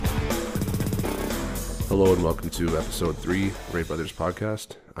Hello and welcome to episode 3 Ray Brothers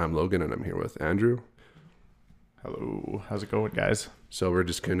Podcast. I'm Logan and I'm here with Andrew. Hello, how's it going, guys? So we're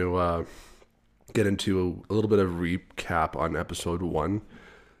just going to get into a little bit of recap on episode 1.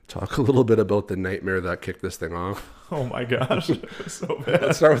 Talk a little bit about the nightmare that kicked this thing off. Oh my gosh, it was so bad.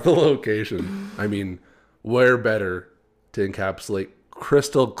 Let's start with the location. I mean, where better to encapsulate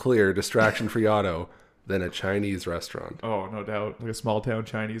crystal clear distraction-free auto than a Chinese restaurant? Oh, no doubt. Like a small town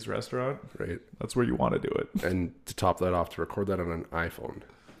Chinese restaurant. Right. That's where you want to do it. And to top that off, to record that on an iPhone.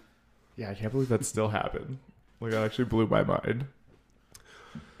 Yeah, I can't believe that still happened. Like, that actually blew my mind.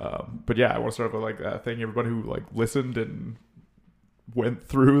 But yeah, I want to start with thanking everybody who listened and went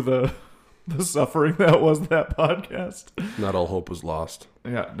through the suffering that was that podcast. Not all hope was lost.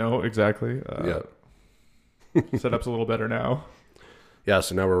 Yeah, no, exactly. Yeah. Setup's a little better now. Yeah,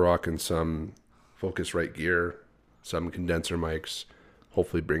 so now we're rocking some Focusrite gear, some condenser mics,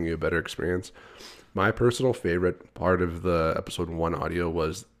 hopefully bring you a better experience. My personal favorite part of the episode 1 audio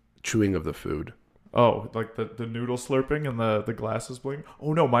was chewing of the food. Oh, like the noodle slurping and the glasses bling.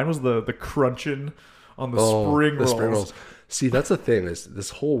 Oh no, mine was the crunching on the spring rolls. See, that's the thing, is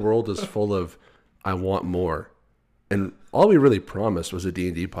this whole world is full of I want more. And all we really promised was a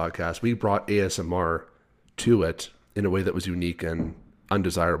D&D podcast. We brought ASMR to it in a way that was unique and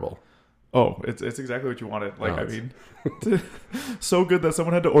undesirable. Oh, it's exactly what you wanted. I mean, so good that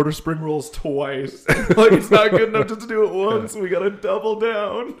someone had to order spring rolls twice. It's not good enough just to do it once. We got to double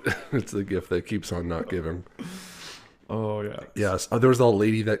down. It's the gift that keeps on not giving. Oh, yeah. Yes. There was a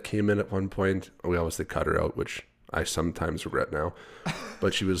lady that came in at one point. We obviously cut her out, which I sometimes regret now.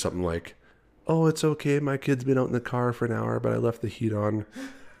 But she was something like, oh, it's okay. My kid's been out in the car for an hour, but I left the heat on.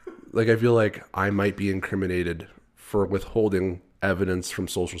 I feel like I might be incriminated for withholding evidence from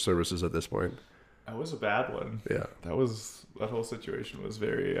social services at this point. That was a bad one. Yeah. That whole situation was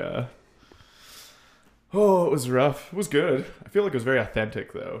very, it was rough. It was good. I feel like it was very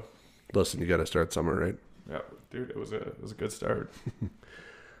authentic, though. Listen, you got to start somewhere, right? Yeah, dude, it was a good start.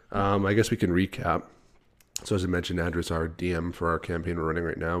 I guess we can recap. So as I mentioned, Andrew's our DM for our campaign we're running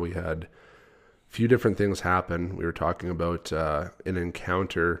right now. We had a few different things happen. We were talking about an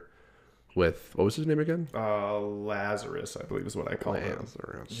encounter with, what was his name again? Lazarus, I believe is what I call him.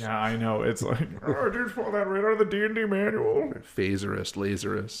 Lazarus. Yeah, I know. It's like, oh, I just pulled that right out of the D&D manual. Phaserus,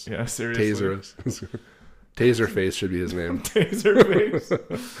 Lazarus. Yeah, seriously. Taserus. Taserface should be his name. Taserface.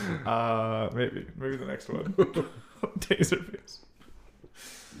 Maybe the next one. Taserface.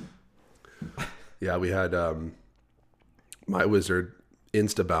 Yeah, we had my wizard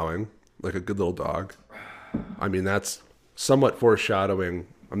insta-bowing like a good little dog. I mean, that's somewhat foreshadowing.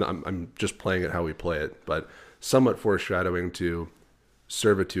 I'm just playing it how we play it, but somewhat foreshadowing to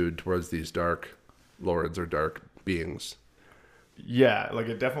servitude towards these dark lords or dark beings. Yeah,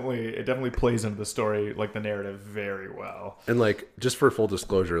 it definitely plays into the story, the narrative, very well. And just for full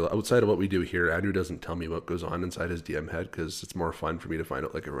disclosure, outside of what we do here, Andrew doesn't tell me what goes on inside his DM head because it's more fun for me to find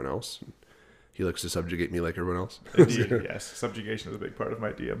out like everyone else. He likes to subjugate me like everyone else. Indeed, yes. Subjugation is a big part of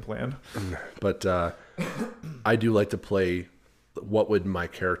my DM plan. But I do like to play what would my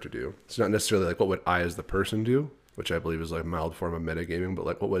character do. It's not necessarily what would I as the person do, which I believe is a mild form of metagaming, but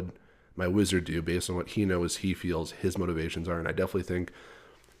what would my wizard do based on what he knows, he feels, his motivations are. And I definitely think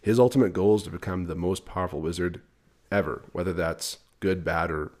his ultimate goal is to become the most powerful wizard ever, whether that's good, bad,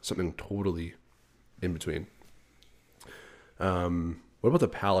 or something totally in between. What about the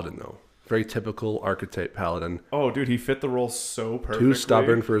paladin, though? Very typical archetype paladin. Oh, dude, he fit the role so perfectly. Too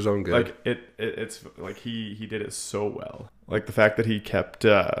stubborn for his own good. It's he did it so well. The fact that he kept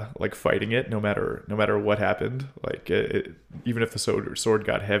fighting it no matter what happened. Even if the sword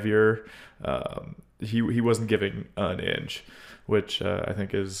got heavier, he wasn't giving an inch, which I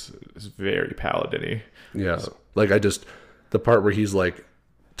think is very paladin-y. Yeah, the part where he's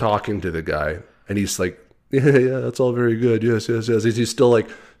talking to the guy and he's yeah, that's all very good. Yes. He's still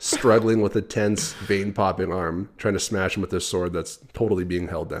struggling with a tense, vein popping arm, trying to smash him with this sword that's totally being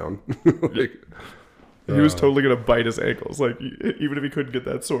held down. He was totally gonna bite his ankles. Even if he couldn't get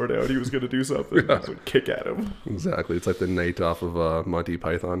that sword out, he was gonna do something. Yeah. Just kick at him. Exactly. It's like the knight off of Monty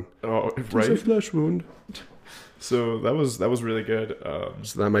Python. Oh, right. It's a flesh wound. So that was really good.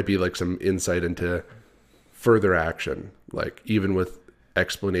 So that might be some insight into further action, even with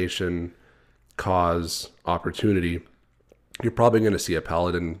explanation, cause, opportunity, you're probably going to see a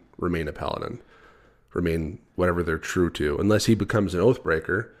paladin remain whatever they're true to, unless he becomes an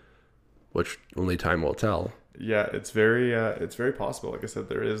oathbreaker, which only time will tell. Yeah, it's very possible. Like I said,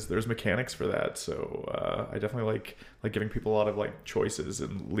 there's mechanics for that. So I definitely like giving people a lot of like choices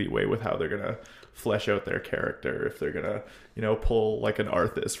and leeway with how they're gonna flesh out their character. If they're gonna, pull like an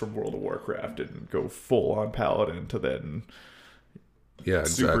Arthas from World of Warcraft and go full on paladin to then super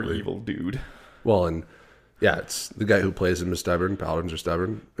exactly. evil dude. Well, and yeah, it's the guy who plays him is stubborn. Paladins are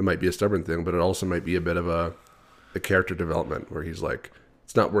stubborn. It might be a stubborn thing, but it also might be a bit of a character development where he's like,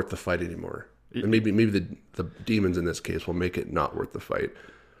 it's not worth the fight anymore. And maybe the demons in this case will make it not worth the fight.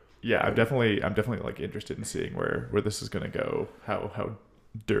 Yeah, I'm definitely like interested in seeing where this is gonna go. How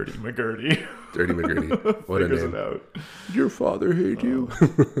Dirty McGurdy. Dirty McGurdy. What a name. It out. Your father hate you.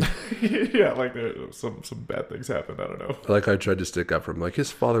 Yeah, like some bad things happened. I don't know. Like I tried to stick up for him. Like,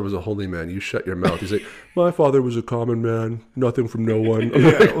 his father was a holy man. You shut your mouth. He's like, my father was a common man. Nothing from no one. I'm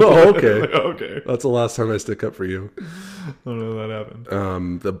like, oh, okay. Okay. That's the last time I stick up for you. I don't know that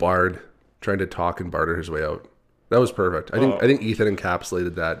happened. The bard trying to talk and barter his way out. That was perfect. I think Ethan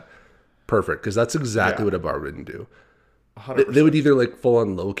encapsulated that perfect, because that's exactly what a bard would do. They would either like full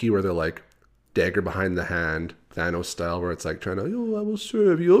on Loki, where they're like dagger behind the hand, Thanos style, where it's like trying to, I will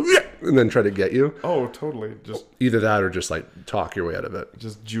serve you, and then try to get you. Oh, totally. Just either that or just like talk your way out of it.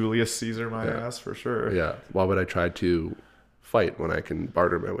 Just Julius Caesar my ass for sure. Yeah. Why would I try to fight when I can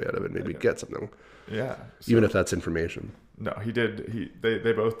barter my way out of it? Maybe get something. Yeah. Even if that's information. No, he did.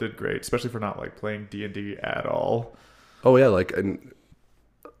 They both did great, especially for not like playing D&D at all. Oh yeah, like, and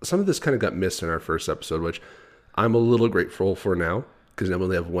some of this kind of got missed in our first episode, which I'm a little grateful for now, because now we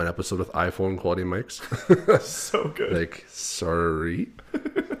only have one episode with iPhone quality mics. So good. Like, sorry.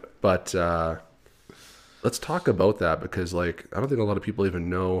 But let's talk about that, because like, I don't think a lot of people even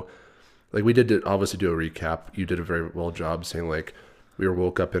know. Like, we did obviously do a recap. You did a very well job saying like, we were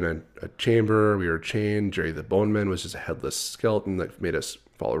woke up in a chamber, we were chained. Jerry the Bone Man was just a headless skeleton that made us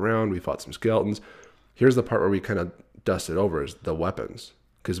fall around. We fought some skeletons. Here's the part where we kind of dusted over, is the weapons.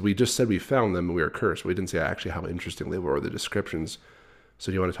 Because we just said we found them and we were cursed. We didn't say actually how interesting they were, or the descriptions.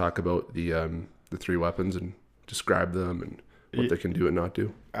 So do you want to talk about the 3 weapons and describe them and what they can do and not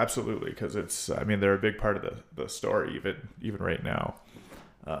do? Absolutely, because they're a big part of the story even right now.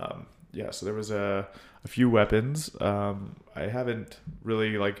 So there was a few weapons. I haven't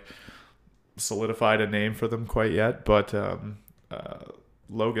really like solidified a name for them quite yet, but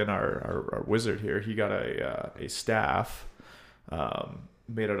Logan, our wizard here, he got a staff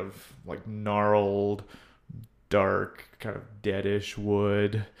made out of like gnarled, dark, kind of deadish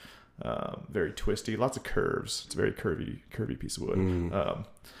wood, very twisty, lots of curves. It's a very curvy piece of wood.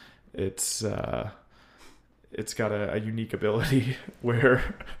 It's got a unique ability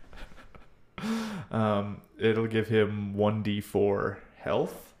where it'll give him 1d4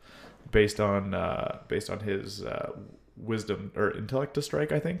 health based on his wisdom or intellect to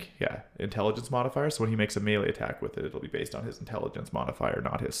strike, I think. Yeah, intelligence modifier. So when he makes a melee attack with it, it'll be based on his intelligence modifier,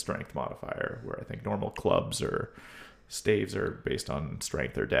 not his strength modifier, where I think normal clubs or staves are based on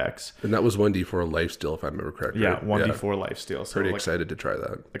strength or dex. And that was 1d4 life steal, if I remember correctly. Yeah, 1d4 life steal. So pretty excited to try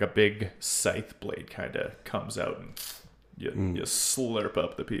that. Like a big scythe blade kind of comes out and you slurp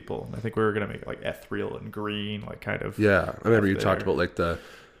up the people. And I think we were going to make it like ethereal and green, like kind of. Yeah, I remember you talked about like the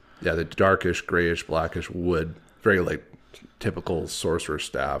darkish, grayish, blackish wood. Very like typical sorcerer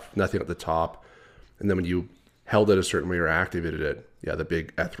staff, nothing at the top. And then when you held it a certain way or activated it, the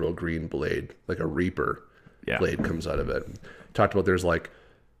big ethereal green blade, like a reaper blade comes out of it. Talked about there's like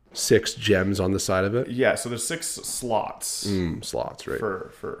 6 gems on the side of it. Yeah, so there's 6 slots. Slots, right.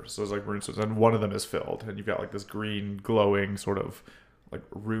 So there's like rune stones, and one of them is filled. And you've got like this green glowing sort of like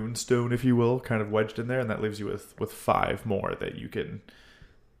rune stone, if you will, kind of wedged in there, and that leaves you with 5 more that you can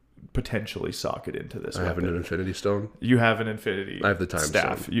potentially socket into this weapon. I have an infinity stone. You have an infinity. I have the time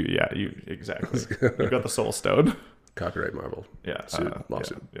staff. stone. You exactly. You got the soul stone. Copyright Marvel. Yeah.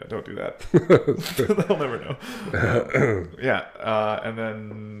 Lawsuit. Yeah, don't do that. They'll never know. And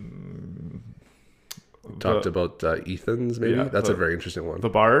then talked about Ethan's maybe. Yeah, that's a very interesting one. The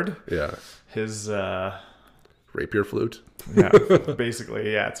bard. Yeah. His rapier flute. Yeah,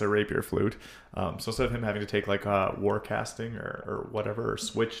 basically, it's a rapier flute. So instead of him having to take like war casting or whatever, or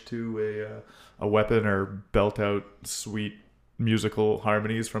switch to a weapon or belt out sweet musical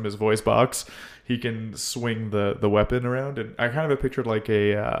harmonies from his voice box, he can swing the weapon around. And I kind of pictured like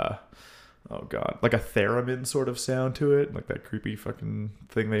a like a theremin sort of sound to it, like that creepy fucking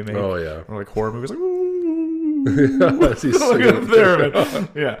thing they make. Oh yeah, or like horror movies, like ooh. He's theremin.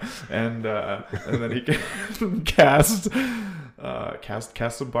 Yeah, and then he can cast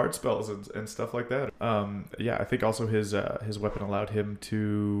cast some bard spells and stuff like that. Yeah, I think also his weapon allowed him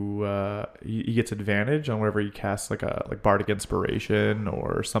to he gets advantage on whenever he casts like bardic inspiration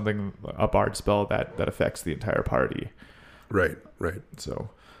or something, a bard spell that affects the entire party. Right. So,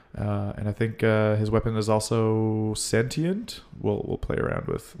 and I think his weapon is also sentient. We'll play around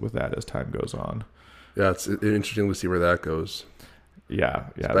with that as time goes on. Yeah, it's interesting to see where that goes. Yeah.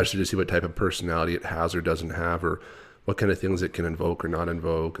 Especially to see what type of personality it has or doesn't have, or what kind of things it can invoke or not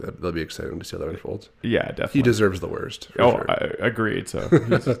invoke. That'll be exciting to see how that unfolds. Yeah, definitely. He deserves the worst. Sure. I agreed. So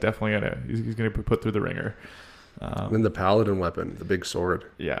he's definitely he's gonna be put through the ringer. And then the paladin weapon, the big sword.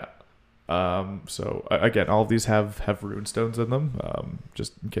 Yeah. So again, all of these have rune stones in them.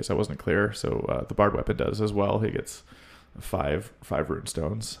 Just in case I wasn't clear. So the bard weapon does as well. He gets five rune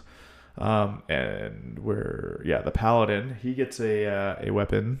stones. And the paladin, he gets a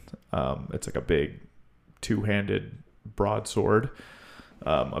weapon. It's like a big two-handed broadsword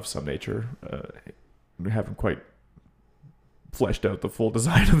of some nature. We haven't quite fleshed out the full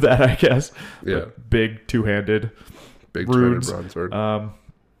design of that, I guess. Yeah. But big two-handed runes. Broadsword.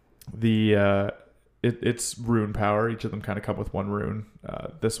 It's rune power. Each of them kind of come with one rune.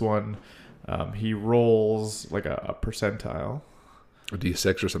 This one, he rolls like a percentile. A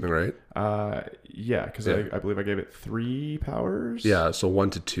D6 or something, right? Yeah, because I believe I gave it 3 powers. Yeah, so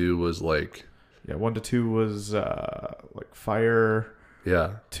 1 to 2 was like... Yeah, 1 to 2 was like fire.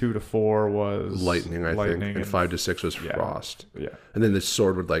 Yeah. 2 to 4 was lightning, I think. And 5 to 6 was frost. Yeah. And then the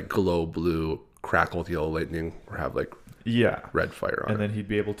sword would like glow blue, crackle with yellow lightning, or have like red fire on it. And then he'd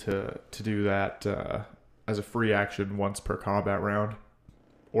be able to do that as a free action once per combat round.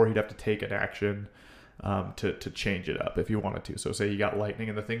 Or he'd have to take an action to change it up if he wanted to. So say you got lightning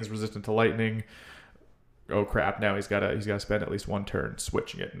and the thing's resistant to lightning. Oh crap, now he's gotta spend at least one turn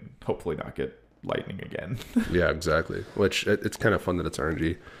switching it and hopefully not get lightning again. Yeah, exactly. Which it's kind of fun that it's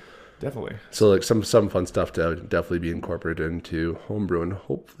RNG. Definitely. So like some fun stuff to definitely be incorporated into homebrew, and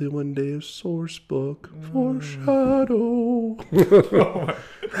hopefully one day a source book. Foreshadow.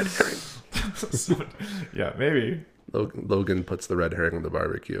 Red herring. Yeah, maybe. Logan puts the red herring on the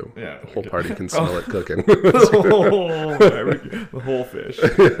barbecue. Yeah, the whole party can smell it cooking. The whole fish.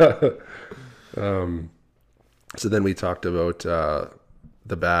 Yeah. So then we talked about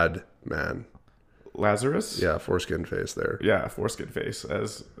the bad man. Lazarus? Yeah, foreskin face there. Yeah, foreskin face.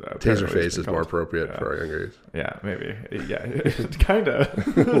 As Taser face is more appropriate for our younger age. Yeah, maybe. Yeah, it kind of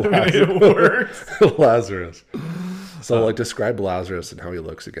it works. Lazarus. So like describe Lazarus and how he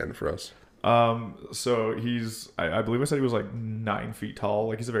looks again for us. So he's, I believe I said he was like 9 feet tall.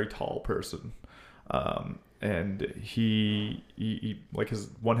 Like he's a very tall person. And he like his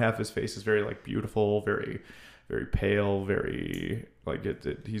one half of his face is very like beautiful, very, very pale, very like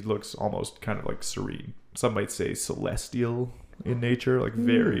he looks almost kind of like serene. Some might say celestial in nature, like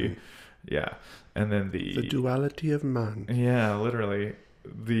very, yeah. And then the duality of man. Yeah, literally.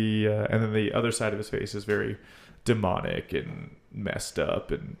 And then the other side of his face is very demonic and messed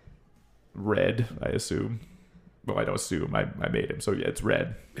up and red, I assume. Well, I don't assume. I made him, so yeah, it's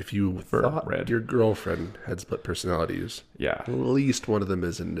red. If you thought red. Your girlfriend had split personalities, yeah, at least one of them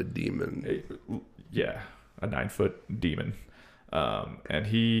isn't a demon. Yeah, a 9-foot demon. And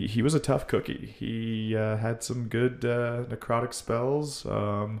he was a tough cookie. He had some good necrotic spells.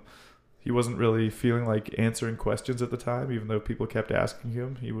 He wasn't really feeling like answering questions at the time, even though people kept asking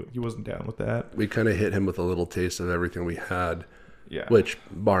him. He wasn't down with that. We kind of hit him with a little taste of everything we had. Yeah. Which,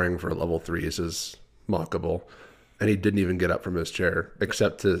 barring for level 3s, is mockable. And he didn't even get up from his chair,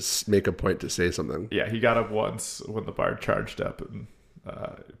 except to make a point to say something. Yeah, he got up once when the bard charged up and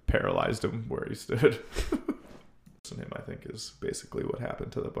paralyzed him where he stood. Him, I think, is basically what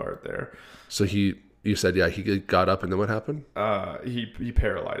happened to the bard there. So you said, yeah, he got up, and then what happened? He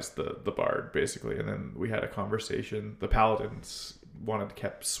paralyzed the bard, basically, and then we had a conversation. The paladins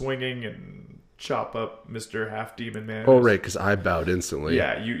kept swinging and chop up Mr. Half Demon Man. Oh, right, because I bowed instantly.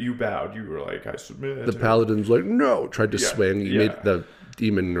 Yeah, you bowed. You were like, I submit. The paladin's like, no, tried to swing. He made the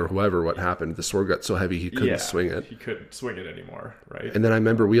demon or whoever, what happened, the sword got so heavy he couldn't swing it. He couldn't swing it anymore, right? And then I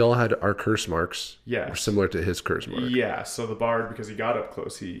remember we all had our curse marks. Yeah. Were similar to his curse mark. Yeah, so the bard, because he got up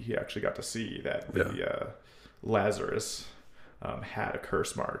close, he actually got to see that the Lazarus had a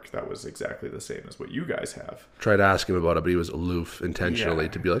curse mark that was exactly the same as what you guys have. Tried to ask him about it, but he was aloof intentionally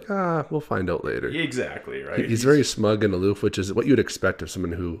to be like, we'll find out later. Exactly, right? He's very smug and aloof, which is what you'd expect of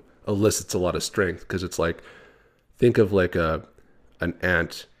someone who elicits a lot of strength, because it's like, think of like an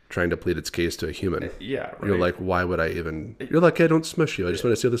ant trying to plead its case to a human. Yeah, right. You're like, why would I even? You're like, I don't smush you. I just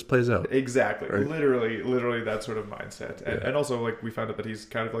want to see how this plays out. Exactly. Right? Literally that sort of mindset. And also, like, we found out that he's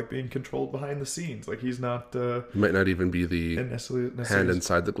kind of like being controlled behind the scenes. Like, he's not. He might not even be the hand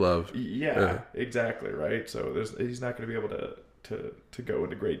inside the glove. Yeah, exactly. Right. So he's not going to be able to go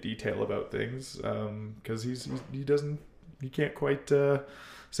into great detail about things because he can't quite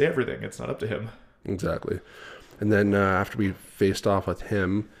say everything. It's not up to him. Exactly. And then after we faced off with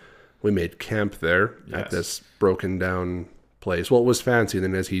him, we made camp there at this broken down place. Well, it was fancy. And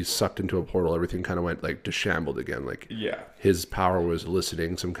then as he sucked into a portal, everything kind of went like disheveled again. Like his power was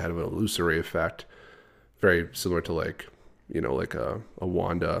eliciting some kind of an illusory effect. Very similar to like a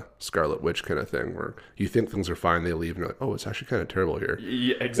Wanda Scarlet Witch kind of thing where you think things are fine. They leave and you're like, oh, it's actually kind of terrible here.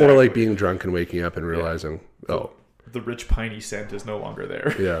 Yeah, exactly. Or like being drunk and waking up and realizing, the rich piney scent is no longer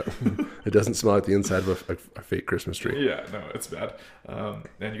there. Yeah. It doesn't smell like the inside of a fake Christmas tree. Yeah, no, it's bad. And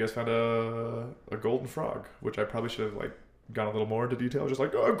you guys found a golden frog, which I probably should have like gone a little more into detail. Just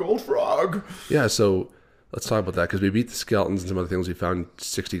like, oh, a gold frog. Yeah, so let's talk about that because we beat the skeletons and some other things. We found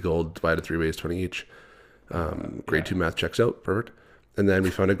 60 gold divided 3 ways, 20 each. Grade 2 math checks out. Perfect. And then we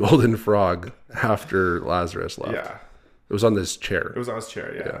found a golden frog after Lazarus left. Yeah. It was on this chair. It was on his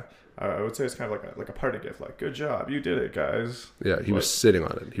chair, yeah. I would say it's kind of like a party gift. Like, good job, you did it, guys. Yeah, he was sitting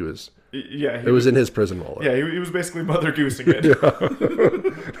on it. He was. Yeah, it was in his prison wallet. Yeah, he was basically Mother Goosing it.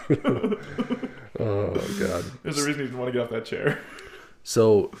 Oh god. There's a reason he didn't want to get off that chair.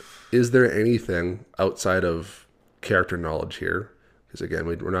 So, is there anything outside of character knowledge here? Because again,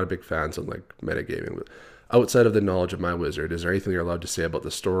 we're not big fans of like metagaming, but outside of the knowledge of my wizard, is there anything you're allowed to say about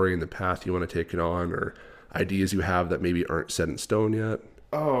the story and the path you want to take it on, or ideas you have that maybe aren't set in stone yet?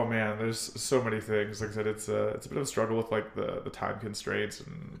 Oh man, there's so many things. Like I said, it's a bit of a struggle with like the time constraints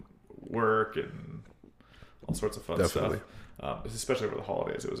and work and all sorts of fun stuff. Especially over the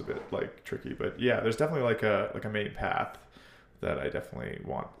holidays, it was a bit like tricky. But yeah, there's definitely like a main path that I definitely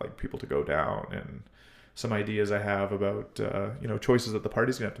want like people to go down, and some ideas I have about choices that the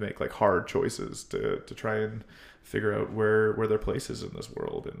party's gonna have to make, like hard choices to try and figure out where their place is in this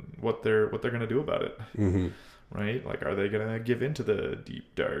world and what they're gonna do about it. Mm-hmm. Right? Like, are they gonna give into the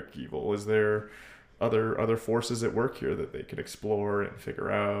deep dark evil? Is there other forces at work here that they can explore and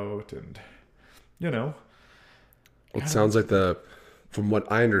figure out? And it sounds like from what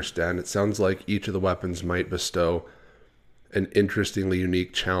I understand, it sounds like each of the weapons might bestow an interestingly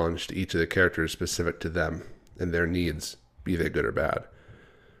unique challenge to each of the characters specific to them and their needs, be they good or bad.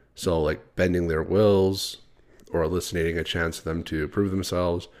 So like bending their wills or eliciting a chance for them to prove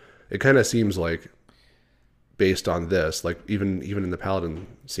themselves. It kind of seems like based on this, like even in the paladin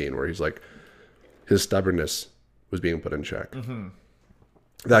scene where he's like, his stubbornness was being put in check. Mm-hmm.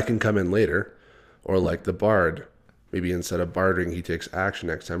 That can come in later. Or like the bard, maybe instead of bartering, he takes action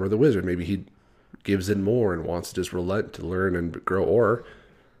next time. Or the wizard, maybe he gives in more and wants to just relent to learn and grow. Or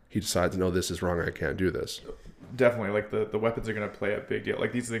he decides, no, this is wrong, I can't do this. Definitely, like the weapons are going to play a big deal.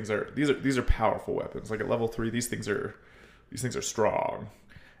 Like these are powerful weapons. Like at level 3, these things are strong.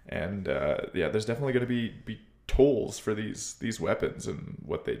 And there's definitely going to be tolls for these weapons and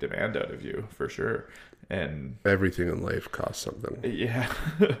what they demand out of you, for sure. And everything in life costs something. Yeah.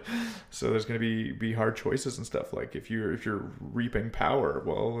 So there's going to be hard choices and stuff. Like if you're reaping power,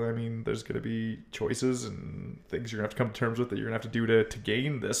 well, I mean, there's going to be choices and things you're going to have to come to terms with that you're going to have to do to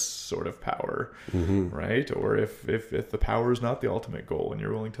gain this sort of power, mm-hmm. right? Or if the power is not the ultimate goal and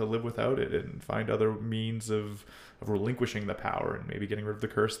you're willing to live without it and find other means of relinquishing the power and maybe getting rid of the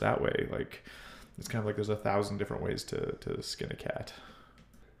curse that way. Like, it's kind of like there's 1,000 different ways to skin a cat.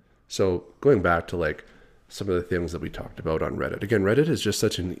 So going back to like some of the things that we talked about on Reddit. Again, Reddit is just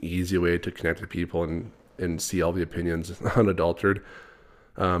such an easy way to connect with people and see all the opinions unadulterated.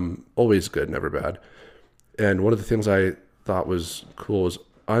 Always good, never bad. And one of the things I thought was cool was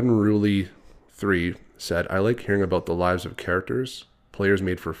Unruly 3 said, I like hearing about the lives of characters players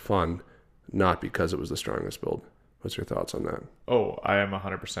made for fun, not because it was the strongest build. What's your thoughts on that? Oh, I am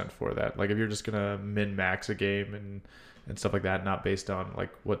 100% for that. Like if you're just gonna min-max a game and stuff like that, not based on like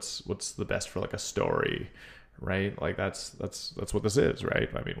what's the best for like a story, right? Like that's what this is, right?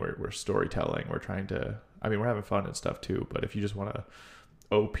 I mean, we're storytelling. We're trying to. I mean, we're having fun and stuff too. But if you just want to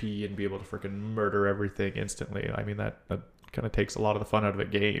OP and be able to freaking murder everything instantly, I mean that kind of takes a lot of the fun out of a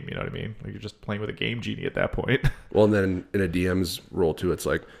game. You know what I mean? Like you're just playing with a game genie at that point. Well, and then in a DM's role too, it's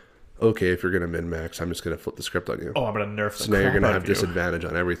like, okay, if you're going to min-max, I'm just going to flip the script on you. Oh, I'm going to nerf the So now you're crap going to out have of you. disadvantage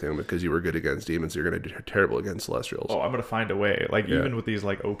on everything because you were good against demons. So you're going to do terrible against celestials. Oh, I'm going to find a way. Like, Yeah. even with these,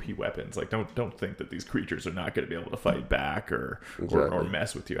 like, OP weapons, like, don't think that these creatures are not going to be able to fight back or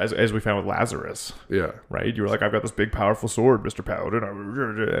mess with you. As we found with Lazarus. Yeah. Right? You were like, I've got this big, powerful sword, Mr. Paladin.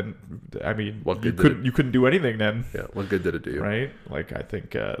 And, I mean, you couldn't do anything then. Yeah. What good did it do? Right? Like, I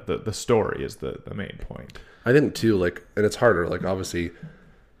think the story is the main point. I think, too, like, and it's harder. Like, obviously,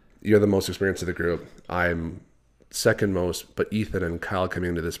 you're the most experienced of the group. I'm second most, but Ethan and Kyle coming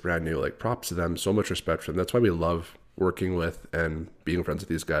into this brand new, like, props to them. So much respect for them. That's why we love working with and being friends with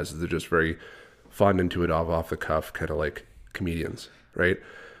these guys. They're just very fun, intuitive, off the cuff, kind of like comedians, right?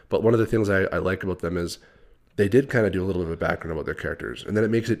 But one of the things I like about them is they did kind of do a little bit of a background about their characters. And then it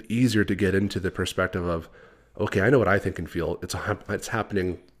makes it easier to get into the perspective of, okay, I know what I think and feel. It's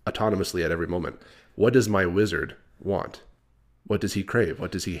happening autonomously at every moment. What does my wizard want? What does he crave?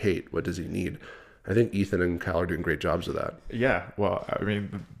 What does he hate? What does he need? I think Ethan and Kyle are doing great jobs of that. Yeah, well, I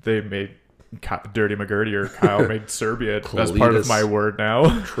mean, they made Dirty McGurdy or Kyle made Serbia as part of my word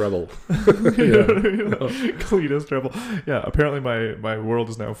now. Treble. Cletus treble. Yeah, apparently my world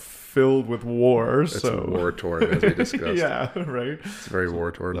is now filled with war. It's so war-torn, as we discussed. Yeah, right. It's very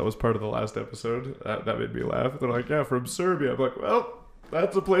war-torn. That was part of the last episode. That made me laugh. They're like, yeah, from Serbia. I'm like, well,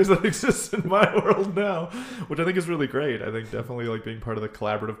 that's a place that exists in my world now, which I think is really great. I think definitely like being part of the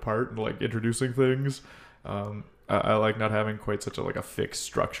collaborative part and like introducing things. I like not having quite such a fixed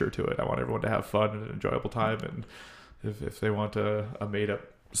structure to it. I want everyone to have fun and an enjoyable time. And if they want a made up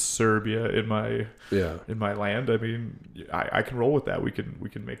Serbia in my land, I mean, I can roll with that. We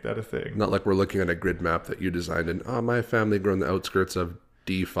can make that a thing. Not like we're looking at a grid map that you designed and my family grew on the outskirts of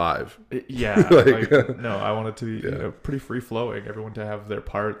D5. Yeah, no, I want it to be pretty free flowing. Everyone to have their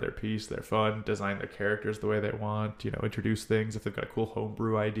part, their piece, their fun, design their characters the way they want. Introduce things if they've got a cool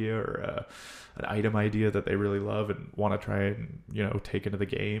homebrew idea or an item idea that they really love and want to try and take into the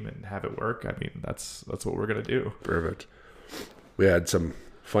game and have it work. I mean, that's what we're gonna do. Perfect. We had some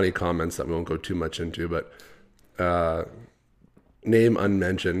funny comments that we won't go too much into, but name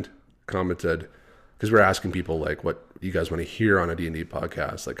unmentioned commented, because we're asking people like what you guys want to hear on a D&D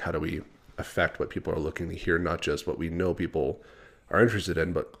podcast, like how do we affect what people are looking to hear, not just what we know people are interested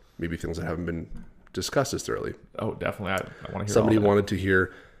in, but maybe things that haven't been discussed as thoroughly. Oh, definitely. I want to hear Somebody all that. wanted to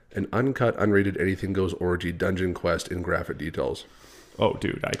hear an uncut, unrated anything goes orgy dungeon quest in graphic details. Oh,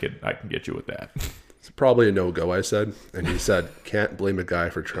 dude, I can get you with that. It's probably a no-go, I said. And he said, can't blame a guy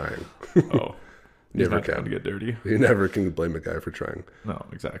for trying. Oh, Never not can. trying to get dirty. You never can blame a guy for trying. No,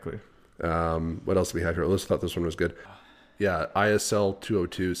 exactly. What else do we have here? Let's thought this one was good. Yeah, ISL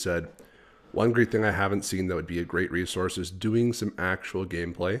 202 said, one great thing I haven't seen that would be a great resource is doing some actual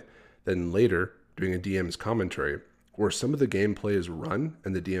gameplay, then later doing a DM's commentary, where some of the gameplay is run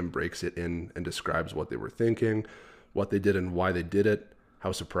and the DM breaks it in and describes what they were thinking, what they did and why they did it,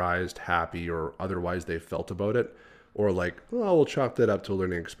 how surprised, happy, or otherwise they felt about it, or like, oh, we'll chalk that up to a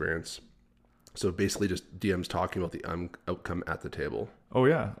learning experience. So basically just DMs talking about the outcome at the table. Oh,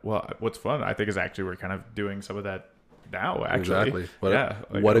 yeah. Well, what's fun, I think, is actually we're kind of doing some of that now, actually. Exactly.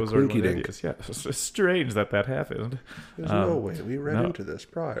 What a quinky dink. Yeah, it's strange that happened. There's no way we ran into this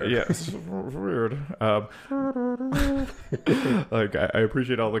prior. Yeah, it's weird. Like, I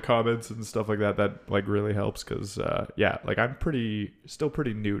appreciate all the comments and stuff like that. That like really helps because, like I'm still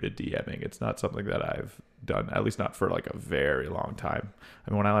pretty new to DMing. It's not something that I've done, at least not for like a very long time.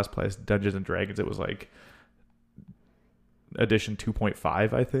 I mean, when I last played Dungeons and Dragons, it was like edition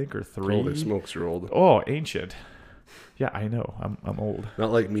 2.5, I think, or 3. Holy smokes, you're old. Oh, ancient. Yeah, I know. I'm old.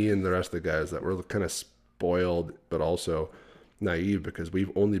 Not like me and the rest of the guys that were kind of spoiled, but also naive because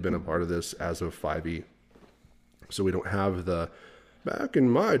we've only been a part of this as of 5e. So we don't have the, back in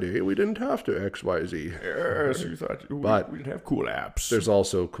my day, we didn't have to XYZ. Yes, you thought we didn't have cool apps. There's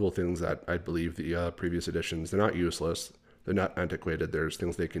also cool things that I believe the previous editions, they're not useless. They're not antiquated. There's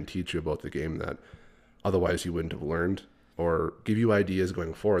things they can teach you about the game that otherwise you wouldn't have learned or give you ideas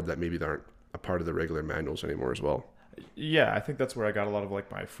going forward that maybe aren't a part of the regular manuals anymore as well. Yeah, I think that's where I got a lot of like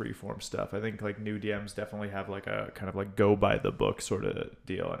my freeform stuff. I think like new DMs definitely have like a kind of like go by the book sort of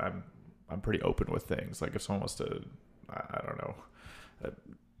deal, and I'm pretty open with things. Like if someone wants to, I don't know,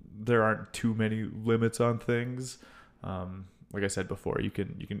 there aren't too many limits on things. Like I said before, you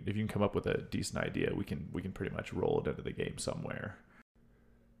can if you can come up with a decent idea, we can pretty much roll it into the game somewhere.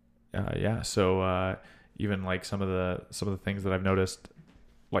 So even like some of the things that I've noticed,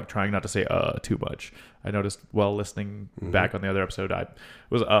 like trying not to say too much. I noticed while listening back on the other episode, I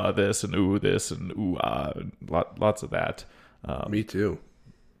was this and ooh this and ooh lots of that. Me too.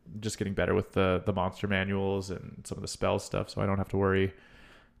 Just getting better with the monster manuals and some of the spell stuff, so I don't have to worry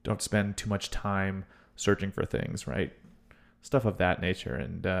don't spend too much time searching for things, right? Stuff of that nature.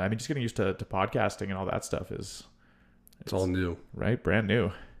 And I mean, just getting used to podcasting and all that stuff it's all new, right? Brand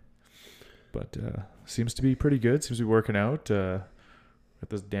new. But seems to be pretty good. Seems to be working out with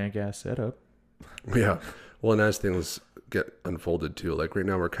this dank ass setup. Yeah. Well, and as things get unfolded too, like right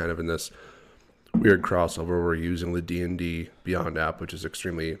now we're kind of in this weird crossover where we're using the D&D Beyond app, which is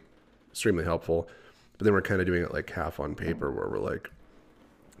extremely helpful. But then we're kind of doing it like half on paper where we're like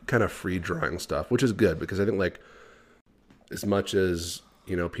kind of free drawing stuff, which is good because I think like as much as,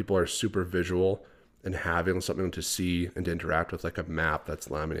 you know, people are super visual and having something to see and to interact with, like a map that's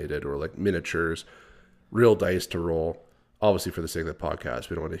laminated or like miniatures, real dice to roll. Obviously, for the sake of the podcast,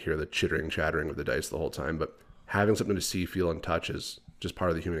 we don't want to hear the chattering of the dice the whole time, but having something to see, feel, and touch is just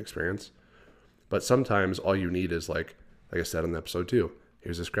part of the human experience. But sometimes all you need is like I said in episode 2,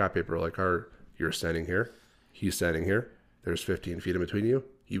 here's a scrap paper, like you're standing here, he's standing here, there's 15 feet in between you,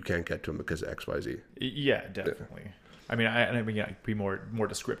 you can't get to him because of X, Y, Z. Yeah, definitely. Yeah. I mean, I be more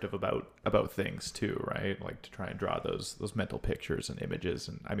descriptive about things too, right? Like to try and draw those mental pictures and images.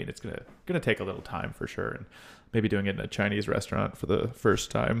 And I mean, it's gonna take a little time for sure. And maybe doing it in a Chinese restaurant for the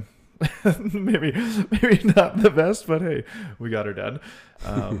first time, maybe not the best, but hey, we got her done.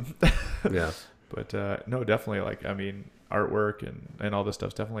 Yeah. But no, definitely. Like, I mean, artwork and all this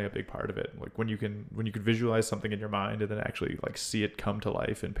stuff's definitely a big part of it. Like when you can visualize something in your mind and then actually like see it come to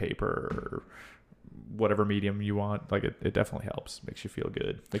life in paper or whatever medium you want, like it definitely helps. Makes you feel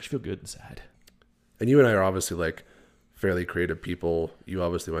good inside. And you and I are obviously like fairly creative people. You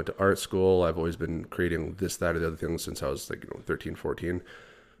obviously went to art school. I've always been creating this, that, or the other thing since I was like 13, 14.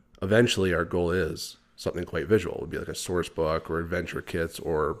 Eventually our goal is something quite visual. It would be like a source book or adventure kits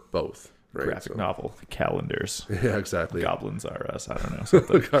or both, right? Graphic novel, calendars. Yeah, exactly. Goblins are us. I don't know,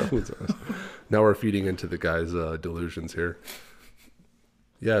 something. Goblins are us. Now we're feeding into the guy's delusions here.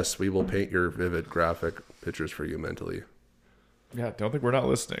 Yes, we will paint your vivid graphic pictures for you mentally. Yeah, don't think we're not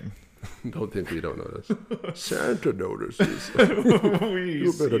listening. Don't think we don't notice. Santa notices.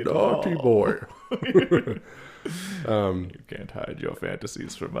 You've been a naughty boy. You can't hide your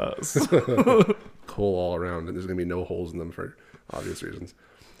fantasies from us. Coal all around, and there's going to be no holes in them for obvious reasons.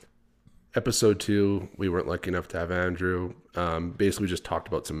 Episode 2, we weren't lucky enough to have Andrew. Basically, we just talked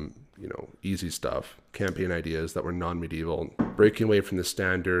about some easy stuff, campaign ideas that were non-medieval, breaking away from the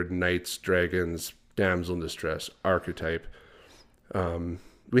standard knights, dragons, damsel in distress archetype.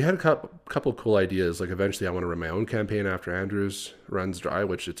 We had a couple cool ideas. Like eventually I want to run my own campaign after Andrew's runs dry,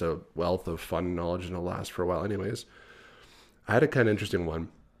 which it's a wealth of fun knowledge and it'll last for a while anyways. I had a kind of interesting one.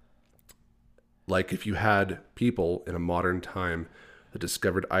 Like if you had people in a modern time that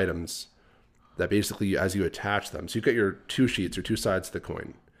discovered items that basically as you attach them, so you get your two sheets or two sides of the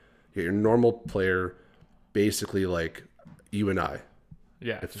coin. You get your normal player, basically like you and I.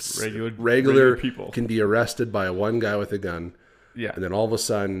 Yeah, just regular people can be arrested by one guy with a gun. Yeah. And then all of a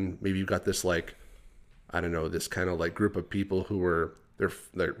sudden, maybe you've got this like, I don't know, this kind of like group of people who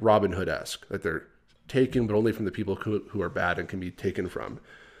they're Robin Hood-esque. That they're taken, but only from the people who are bad and can be taken from. And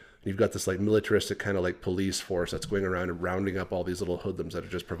you've got this like militaristic kind of like police force that's going around and rounding up all these little hoodlums that are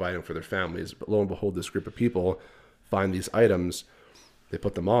just providing for their families. But lo and behold, this group of people find these items, they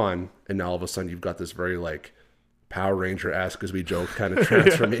put them on, and now all of a sudden you've got this very like Power Ranger-esque, as we joke, kind of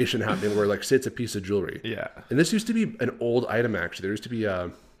transformation happening where like say it's a piece of jewelry. Yeah. And this used to be an old item actually. There used to be I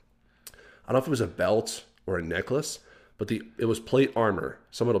don't know if it was a belt or a necklace, but it was plate armor.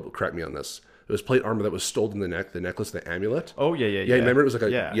 Someone will correct me on this. It was plate armor that was stoled in the neck, the necklace, the amulet. Oh yeah. Yeah, remember it was like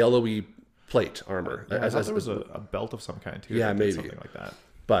a yellowy plate armor. Yeah, I thought there was a belt of some kind too. Yeah, maybe. Something like that.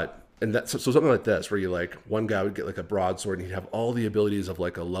 But and that so something like this where you like one guy would get like a broadsword and he'd have all the abilities of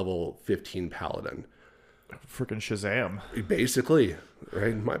like a level 15 paladin. Freaking Shazam. Basically,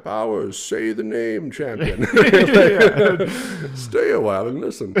 right? My powers, say the name, champion. Stay a while and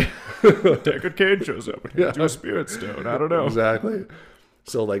listen. Deckard Cain shows up and hands you a spirit stone. I don't know. Exactly.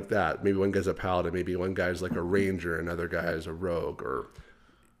 So like that. Maybe one guy's a paladin. Maybe one guy's like a ranger. Another guy's a rogue. Or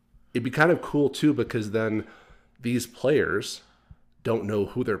it'd be kind of cool too because then these players don't know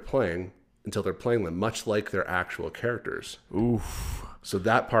who they're playing until they're playing them, much like their actual characters. Oof. So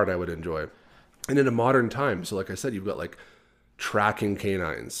that part I would enjoy. And in a modern time, so like I said, you've got like tracking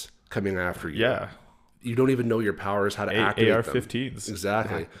canines coming after you. Yeah. You don't even know your powers, how to activate AR-15s. them.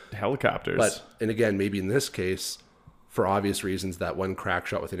 Exactly. Helicopters. But, and again, maybe in this case, for obvious reasons, that one crack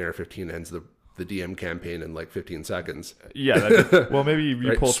shot with an AR-15 ends the DM campaign in like 15 seconds. Yeah. Well, maybe you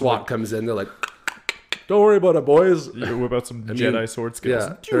right? pull SWAT comes in, they're like, don't worry about it, boys. What about some Jedi sword skills?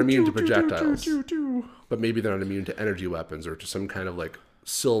 Yeah, they're immune to projectiles. But maybe they're not immune to energy weapons or to some kind of like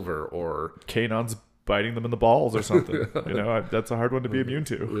silver or Kanon's biting them in the balls or something. That's a hard one to be immune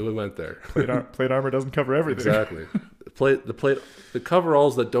to. We went there. Plate armor doesn't cover everything. Exactly. The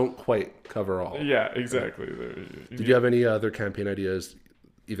coveralls that don't quite cover all. Yeah, exactly. Did you have any other campaign ideas,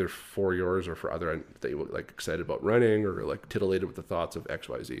 either for yours or for other that you were like excited about running, or like titillated with the thoughts of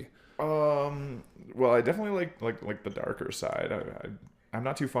XYZ? Well, I definitely like the darker side. I'm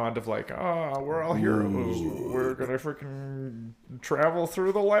not too fond of like, we're all heroes. We're gonna freaking travel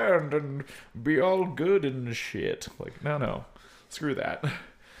through the land and be all good and shit. Like, no, screw that.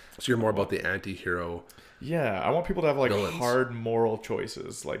 So you're more about the anti-hero. Yeah, I want people to have like villains. hard moral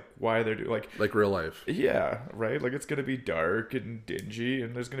choices, like why they're doing like real life. Yeah, right. Like it's gonna be dark and dingy,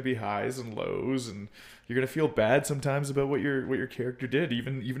 and there's gonna be highs and lows, and you're gonna feel bad sometimes about what your character did,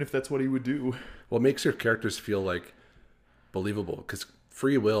 even if that's what he would do. Well, it makes your characters feel like believable, because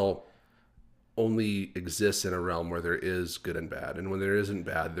free will only exists in a realm where there is good and bad, and when there isn't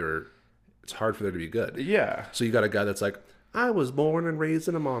bad, it's hard for there to be good. Yeah. So you got a guy that's like, I was born and raised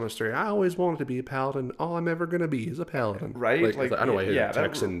in a monastery. I always wanted to be a paladin. All I'm ever gonna be is a paladin. Right? Like I know I hit a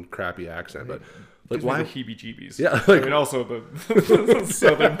Texan crappy accent, but like why? The heebie-jeebies. Yeah. I mean, also the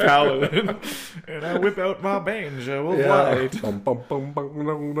southern paladin. And I whip out my banjo. We'll light.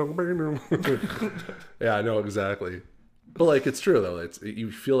 Yeah, I know exactly. But like, it's true though.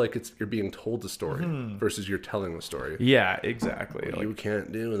 You feel like you're being told the story versus you're telling the story. Yeah, exactly. Well, you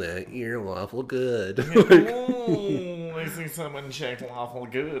can't do that. You're lawful good. I see someone checked lawful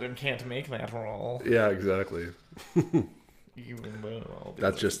good and can't make that roll. Yeah, exactly.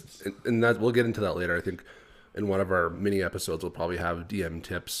 That's just, and that we'll get into that later. I think in one of our mini episodes, we'll probably have DM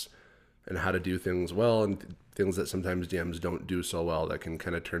tips and how to do things well, and things that sometimes DMs don't do so well that can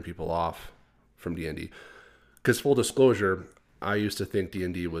kind of turn people off from D&D. Because full disclosure, I used to think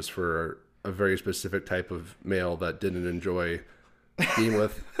D&D was for a very specific type of male that didn't enjoy being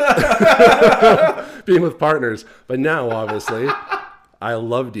with being with partners. But now, obviously, I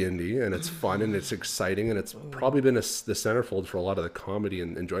love D&D, and it's fun and it's exciting, and it's probably been the centerfold for a lot of the comedy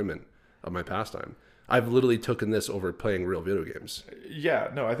and enjoyment of my pastime. I've literally taken this over playing real video games. Yeah,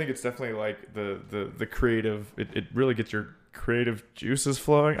 no, I think it's definitely like the creative. It really gets your creative juices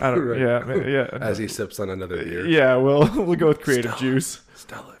flowing. I don't. Right. Yeah. As he sips on another beer. Yeah, we'll go with creative juice.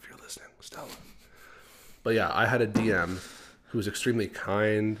 Stella, if you're listening, Stella. But yeah, I had a DM who was extremely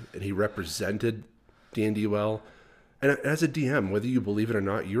kind, and he represented D&D well. And as a DM, whether you believe it or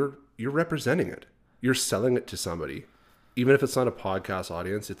not, you're representing it. You're selling it to somebody, even if it's not a podcast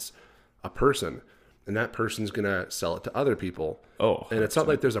audience. It's a person. And that person's going to sell it to other people. Oh. And it's not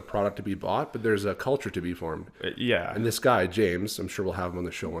like there's a product to be bought, but there's a culture to be formed. Yeah. And this guy, James, I'm sure we'll have him on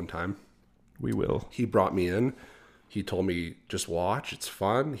the show one time. We will. He brought me in. He told me, just watch. It's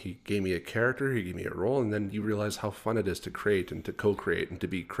fun. He gave me a character. He gave me a role. And then you realize how fun it is to create and to co-create and to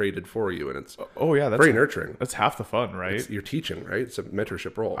be created for you. And it's that's very nurturing. That's half the fun, right? You're teaching, right? It's a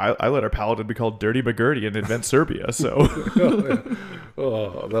mentorship role. I let our paladin be called Dirty McGurdy and invent Serbia, so.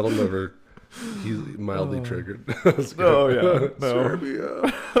 Oh, that'll never... He's mildly triggered. Oh yeah, no.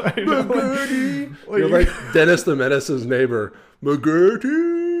 Serbia. McGurdy. You're like Dennis the Menace's neighbor,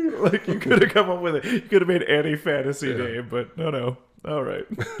 McGurdy. Like you could have come up with it. You could have made any fantasy name, but no. All right.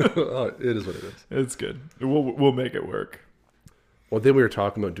 Oh, it is what it is. It's good. We'll make it work. One thing we were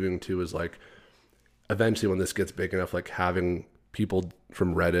talking about doing too is like, eventually when this gets big enough, like having people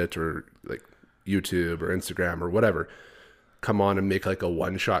from Reddit or like YouTube or Instagram or whatever come on and make like a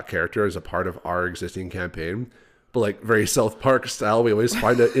one-shot character as a part of our existing campaign, but like very South Park style. We always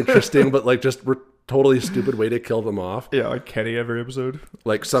find it interesting, but like just totally stupid way to kill them off. Yeah, like Kenny every episode.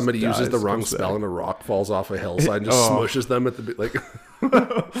 Like somebody uses the wrong spell and a rock falls off a hillside and just smushes them at the like.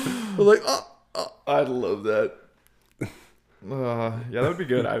 We're like, I'd love that. Yeah, that would be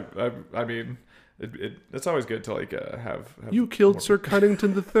good. I mean. It's always good to like have you killed Sir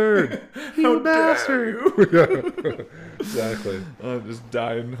Cunnington III. You bastard. Exactly. Just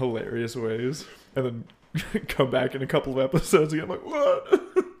die in hilarious ways, and then come back in a couple of episodes and I'm like, what?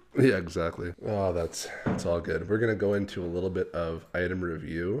 Yeah, exactly. Oh, that's all good. We're gonna go into a little bit of item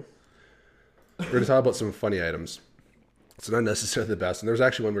review. We're gonna talk about some funny items. It's not necessarily the best, and there's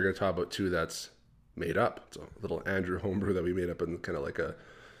actually one we're gonna talk about too that's made up. It's a little Andrew homebrew that we made up in kind of like a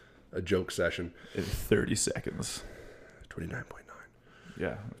joke session. In 30 seconds. 29.9.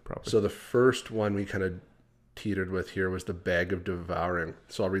 Yeah, probably. So the first one we kind of teetered with here was the Bag of Devouring.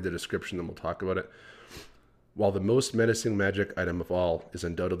 So I'll read the description, then we'll talk about it. While the most menacing magic item of all is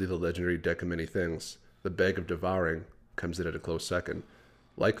undoubtedly the legendary Deck of Many Things, the Bag of Devouring comes in at a close second.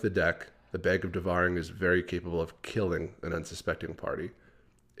 Like the deck, the Bag of Devouring is very capable of killing an unsuspecting party.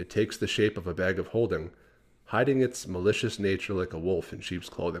 It takes the shape of a bag of holding, hiding its malicious nature like a wolf in sheep's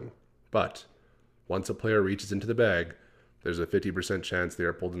clothing. But Once a player reaches into the bag, there's a 50% chance they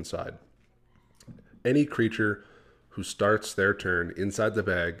are pulled inside. Any creature who starts their turn inside the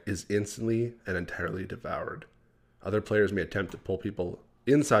bag is instantly and entirely devoured. Other players may attempt to pull people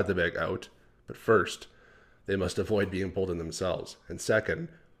inside the bag out, but first, they must avoid being pulled in themselves. And second,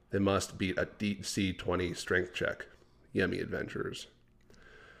 they must beat a DC 20 strength check. Yummy adventurers.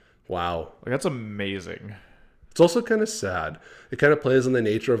 Wow. Like, that's amazing. It's also kind of sad. It kind of plays on the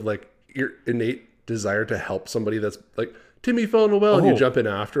nature of like your innate desire to help somebody that's like, Timmy fell in a well, and you jump in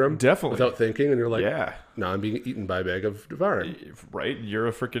after him. Definitely. Without thinking, and you're like, yeah. No, I'm being eaten by a bag of devouring. Right? You're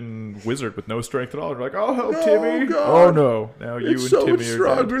a freaking wizard with no strength at all. You're like, I'll help No, Timmy. God. Oh, no. Now you It's and so Timmy much are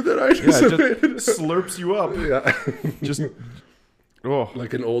stronger dead. than I just Just slurps you up. Yeah. Just, oh.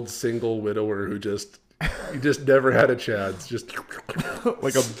 Like an old single widower who just never had a chance. Just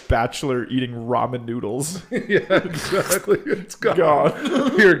Like a bachelor eating ramen noodles. yeah, exactly. It's gone.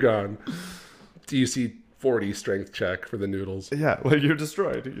 Gone. You're gone. DC 40 strength check for the noodles. Yeah, like you're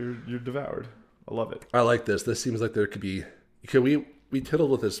destroyed. You're devoured. I love it. I like this. This seems like there could be. We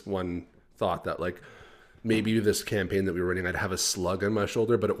tittled with this one thought that like maybe this campaign that we were running, I'd have a slug on my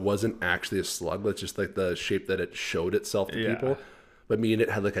shoulder, but it wasn't actually a slug. That's just like the shape that it showed itself to people. But me and it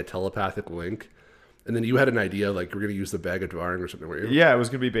had like a telepathic link. And then you had an idea, like, we're going to use the bag of devouring or something, were you? Yeah, it was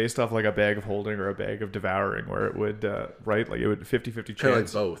going to be based off, like, a bag of holding or a bag of devouring, where it would, right? Like, it would 50-50 chance. Kind of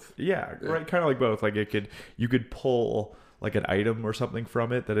like both. Yeah, right, kind of like both. Like, you could pull, like, an item or something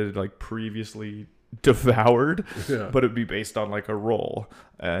from it that it had, like, previously devoured, but it would be based on, like, a roll.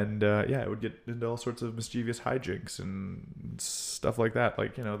 And, it would get into all sorts of mischievous hijinks and stuff like that.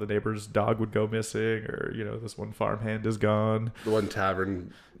 Like, you know, the neighbor's dog would go missing, or, you know, this one farmhand is gone. The one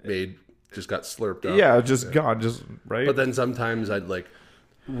tavern maid just got slurped up. Yeah, just gone, just, right? But then sometimes I'd like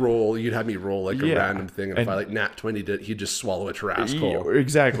roll, you'd have me roll like a random thing, and if I like nat 20 did, he'd just swallow a Tarrasque.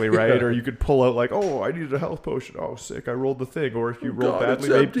 Exactly, right? Or you could pull out like, oh, I needed a health potion. Oh, sick, I rolled the thing. Or if you roll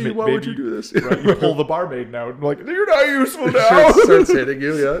badly, why would you do this? Right, you pull the barmaid now, and like, you're not useful now. Starts hitting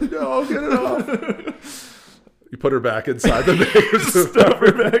you, no, get it off. You put her back inside the bag. Stuff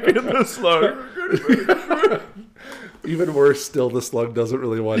her back in the slug. Even worse, still the slug doesn't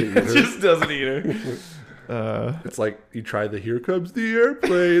really want to eat her. It just doesn't eat her. It's like you try the "Here comes the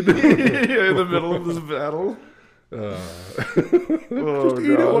airplane" in the middle of this battle. Just eat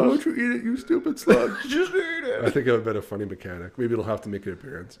it. Why don't you eat it, you stupid slug? Just eat it. I think it would have been a funny mechanic. Maybe it'll have to make an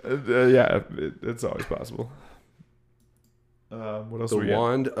appearance. It's always possible. What else? The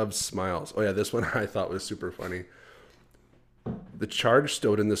Wand of Smiles. Oh yeah, this one I thought was super funny. The charge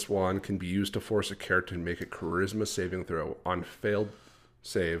stowed in this wand can be used to force a character to make a charisma saving throw. On failed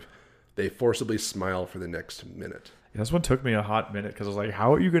save, they forcibly smile for the next minute. Yeah, this one took me a hot minute because I was like,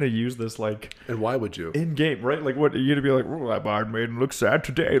 how are you going to use this, like... And why would you? In game, right? Like, what, are you going to be like, oh, that barn maiden looks sad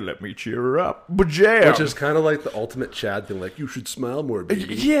today. Let me cheer her up. Bajam! Which is kind of like the ultimate Chad thing. Like, you should smile more,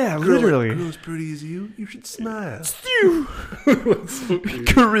 baby. Yeah, literally. Girl as pretty as you should smile. Stew!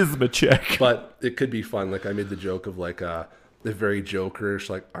 Charisma check. But it could be fun. Like, I made the joke of, like, the very jokerish,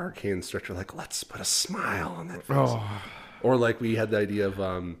 like, arcane stretcher. Like, let's put a smile on that face. Oh. Or, like, we had the idea of,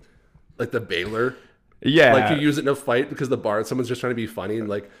 like, the Baylor. Yeah. Like, you use it in a fight because someone's just trying to be funny, and,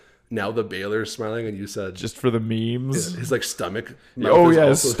 like, now the Baylor's smiling, and you said... Just for the memes? His like, stomach.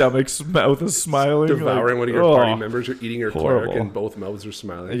 His stomach's mouth is smiling. Devouring one of your party members, or eating your horrible. cleric, and both mouths are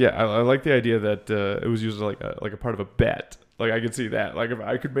smiling. Yeah, I like the idea that it was used like a part of a bet. Like, I could see that. Like, if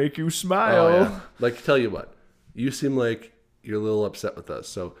I could make you smile. Oh, yeah. Like, tell you what. You seem like you're a little upset with us,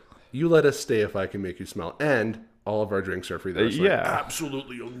 so you let us stay if I can make you smile. And... all of our drinks are free. There. So yeah. Like,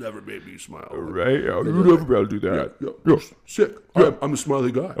 absolutely, you'll never make me smile. Right? Yeah, you never be able to do that. Yeah. Sick. Yeah. I'm a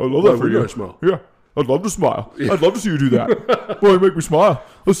smiley guy. I love that for you. I smile? Yeah. I'd love to smile. Yeah. I'd love to see you do that. Boy, you make me smile.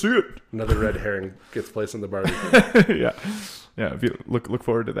 Let's see it. Another red herring gets placed on the barbecue. Yeah. Yeah. If you look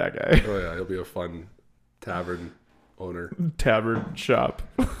forward to that guy. Oh, yeah. He'll be a fun tavern owner. Tavern shop.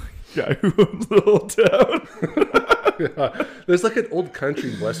 Guy who owns the whole town. Yeah. There's like an old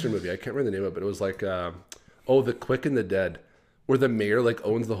country western movie. I can't remember the name of it, but it was like... The Quick and the Dead, where the mayor like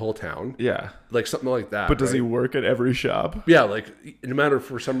owns the whole town. Yeah, like something like that. But does he work at every shop? Yeah, like no matter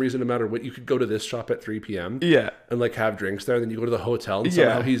what, you could go to this shop at 3 p.m. Yeah, and like have drinks there. And then you go to the hotel and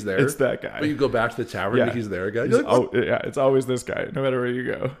somehow he's there. It's that guy. But you go back to the tavern and he's there again. It's always this guy, no matter where you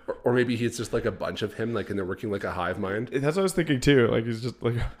go. Or maybe he's just like a bunch of him, like, and they're working like a hive mind. That's what I was thinking too. Like he's just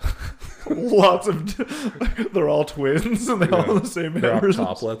like lots of. They're all twins and they all have the same they're members.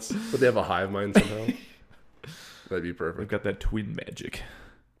 All toplets, but they have a hive mind somehow. That'd be perfect. We've got that twin magic.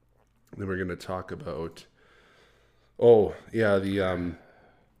 Then we're going to talk about... the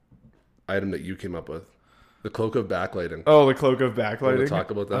item that you came up with. The cloak of backlighting. Oh, the cloak of Want backlighting. to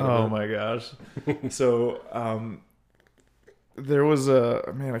talk about that? Oh my gosh. So, there was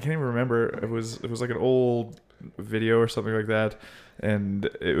a man. I can't even remember. It was like an old video or something like that, and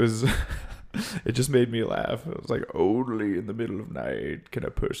it was. It just made me laugh. It was like, only in the middle of night can a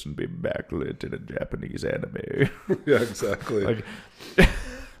person be backlit in a Japanese anime. Yeah, exactly. Like,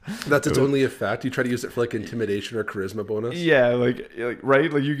 that's its only effect. You try to use it for like intimidation or charisma bonus. yeah, like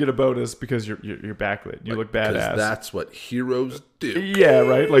right, like you get a bonus because you're backlit. You look badass. That's what heroes do. Yeah,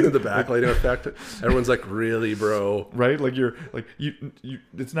 right. Like the backlighting effect. Everyone's like, really, bro? Right, like you.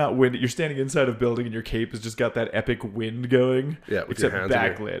 It's not wind. You're standing inside a building, and your cape has just got that epic wind going. Yeah, with except your hands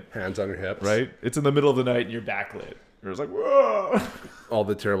backlit. Hands on your hips. Right. It's in the middle of the night, and you're backlit. You're just like, whoa. All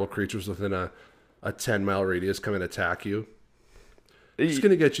the terrible creatures within a 10-mile radius come and attack you. It's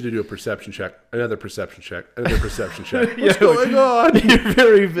going to get you to do a perception check, another perception check, another perception check. What's going on? You're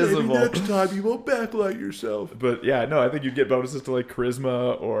very visible. Maybe next time you won't backlight yourself. But yeah, no, I think you'd get bonuses to like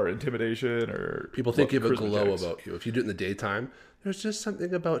charisma or intimidation or... People think you have a glow checks. about you. If you do it in the daytime, there's just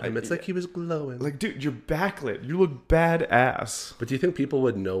something about him. It's like he was glowing. Like, dude, you're backlit. You look badass. But do you think people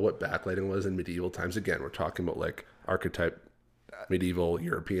would know what backlighting was in medieval times? Again, we're talking about like archetype medieval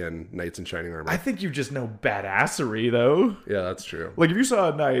European knights in shining armor. I think you just know badassery, though. Yeah, that's true. Like, if you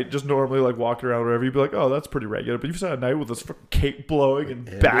saw a knight just normally, like, walking around or whatever, you'd be like, oh, that's pretty regular. But if you saw a knight with this fucking cape blowing and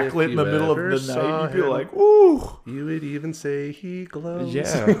backlit in the middle of the night, you'd be like, ooh. You would even say he glows.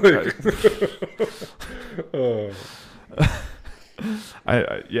 Yeah. Oh.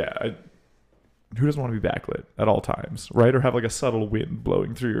 Who doesn't want to be backlit at all times, right? Or have, like, a subtle wind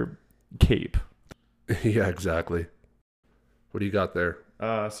blowing through your cape. Yeah, exactly. What do you got there?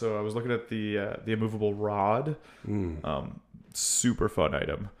 So I was looking at the immovable rod. Super fun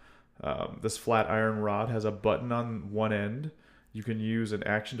item. This flat iron rod has a button on one end. You can use an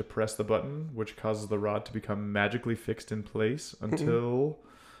action to press the button, which causes the rod to become magically fixed in place until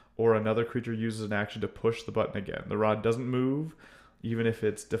or another creature uses an action to push the button again. The rod doesn't move. Even if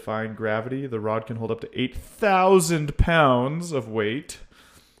it's defying gravity, the rod can hold up to 8,000 pounds of weight.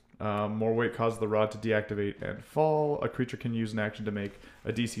 More weight causes the rod to deactivate and fall. A creature can use an action to make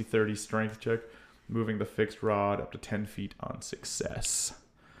a DC 30 strength check, moving the fixed rod up to 10 feet on success.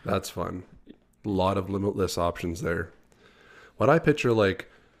 That's fun. A lot of limitless options there. What I picture like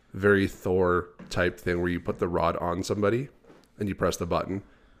very Thor type thing where you put the rod on somebody and you press the button,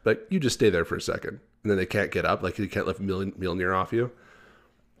 but you just stay there for a second and then they can't get up. Like you can't lift Mjolnir off you.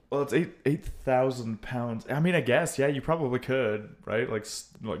 Well, it's 8,000 pounds. I mean, I guess, yeah, you probably could, right? Like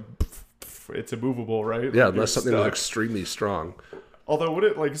it's immovable, right? Yeah, like unless something was extremely strong. Although, would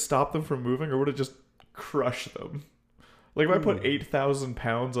it like stop them from moving, or would it just crush them? Like if I put 8,000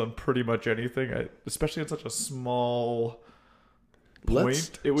 pounds on pretty much anything, especially in such a small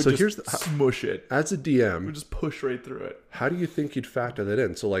point, it would just smush it. As a DM, it would just push right through it. How do you think you'd factor that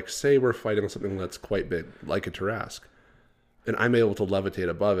in? So, like, say we're fighting something that's quite big, like a Tarrasque, and I'm able to levitate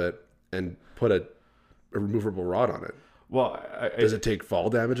above it and put a removable rod on it. Well, does it take fall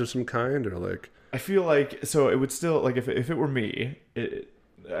damage of some kind, or like? I feel like so it would still like if it were me,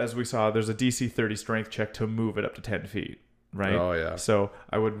 as we saw, there's a DC 30 strength check to move it up to 10 feet, right? Oh yeah. So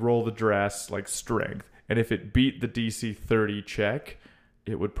I would roll the dress like strength, and if it beat the DC 30 check,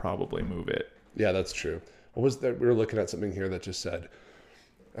 it would probably move it. Yeah, that's true. What was that? We were looking at something here that just said,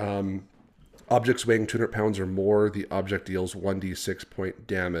 objects weighing 200 pounds or more, the object deals 1d6 point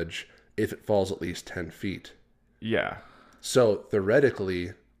damage if it falls at least 10 feet. Yeah. So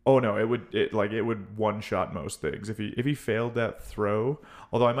theoretically, oh no, it would one shot most things if he failed that throw.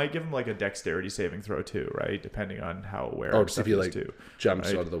 Although I might give him like a dexterity saving throw too, right? Depending on how aware. Oh, if he like jumps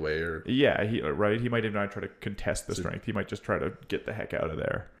out of the way, or yeah, he might even not try to contest the strength. He might just try to get the heck out of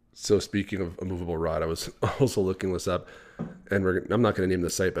there. So speaking of a movable rod, I was also looking this up, and I'm not going to name the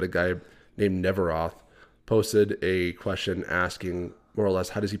site, but a guy named Neveroth posted a question asking more or less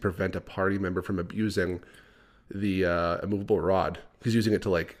how does he prevent a party member from abusing the immovable rod. He's using it to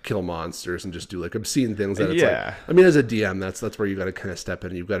like kill monsters and just do like obscene things. That it's like, I mean, as a DM, that's where you got to kind of step in.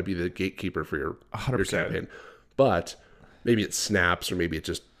 And you've got to be the gatekeeper for your 100%. campaign. But maybe it snaps or maybe it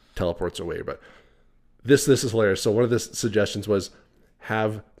just teleports away. But this is hilarious. So one of the suggestions was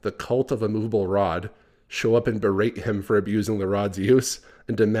have the cult of immovable rod show up and berate him for abusing the rod's use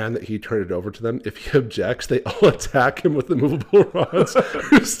and demand that he turn it over to them. If he objects, they all attack him with the movable rods,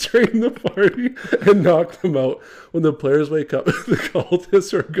 restrain the party, and knock them out. When the players wake up, the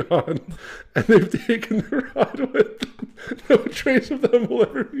cultists are gone, and they've taken the rod with them. No trace of them will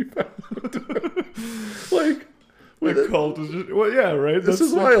ever be found. Like, the cult is just, well, yeah, right. This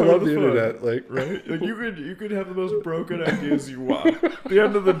is why I love the internet. Like, right? Like you could have the most broken ideas you want. At the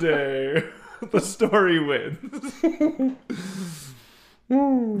end of the day, The story wins.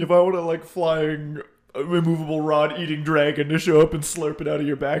 If I want a like flying immovable rod eating dragon to show up and slurp it out of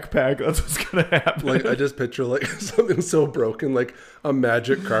your backpack, that's what's gonna happen. Like I just picture like something so broken, like a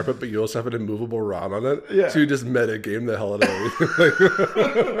magic carpet, but you also have an immovable rod on it. Yeah. So you just meta game the hell out of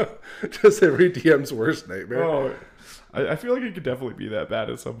everything. Like, just every DM's worst nightmare. Oh, I feel like it could definitely be that bad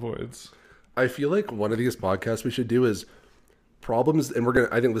at some points. I feel like one of these podcasts we should do is problems, and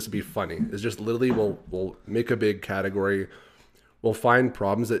I think this would be funny. Is just literally we'll make a big category. We'll find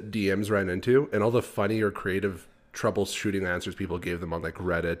problems that DMs ran into and all the funny or creative troubleshooting answers people gave them on like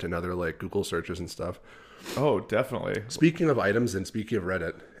Reddit and other like Google searches and stuff. Oh, definitely. Speaking of items and speaking of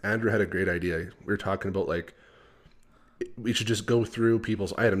Reddit, Andrew had a great idea. We were talking about like we should just go through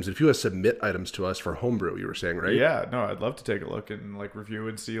people's items. If you want to submit items to us for homebrew, you were saying, right? Yeah, no, I'd love to take a look and like review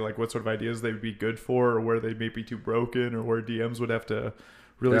and see like what sort of ideas they would be good for, or where they may be too broken, or where DMs would have to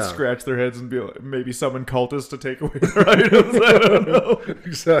really scratch their heads and be like, maybe summon cultists to take away their items. I don't know.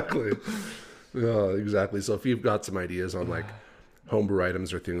 Exactly. Exactly. So if you've got some ideas on like homebrew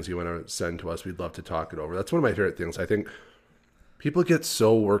items or things you want to send to us, we'd love to talk it over. That's one of my favorite things. I think people get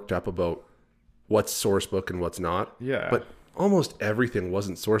so worked up about what's sourcebook and what's not. Yeah. But almost everything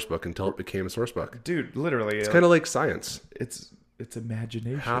wasn't sourcebook until it became sourcebook. Dude, literally. It's kind of like science. It's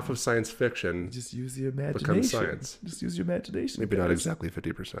imagination. Half of science fiction just use the imagination. becomes science. Just use your imagination. Maybe not exactly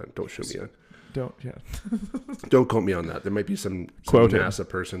 50%. Don't shoot me. Don't, yeah. Don't quote me on that. There might be some Quote him. NASA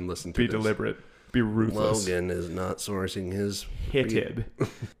person listening to Be this. deliberate. Be ruthless. Logan is not sourcing his. Hit him.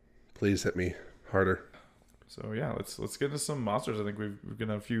 Please hit me harder. So yeah, let's get into some monsters. I think we've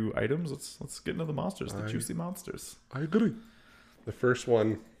got a few items. Let's get into the monsters, the juicy monsters. I agree. The first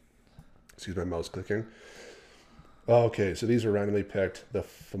one, excuse my mouse clicking. Okay, so these are randomly picked. The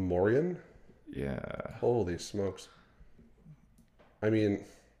Fomorian. Yeah. Holy smokes. I mean,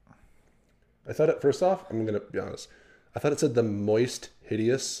 I thought it, first off, I'm going to be honest. I thought it said the moist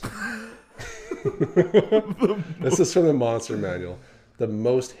hideous. This is from the monster manual. The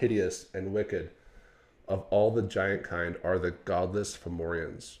most hideous and wicked of all the giant kind are the godless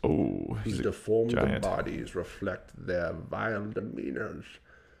Fomorians. Oh, Whose deformed giant bodies reflect their vile demeanors.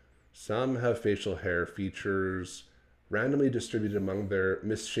 Some have facial hair features randomly distributed among their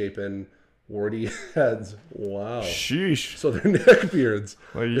misshapen, warty heads. Wow. Sheesh. So they're neckbeards.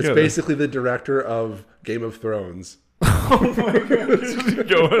 Well, it's basically the director of Game of Thrones. Oh my god. Just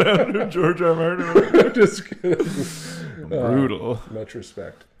going after George R. Martin. Just kidding. Brutal. Much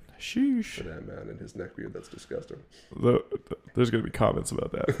respect Sheesh. for that man and his neckbeard. That's disgusting. There's going to be comments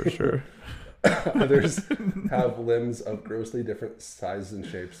about that for sure. Others have limbs of grossly different sizes and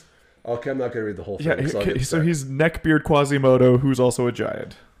shapes. Okay, I'm not going to read the whole thing. Yeah, so he's neckbeard Quasimodo, who's also a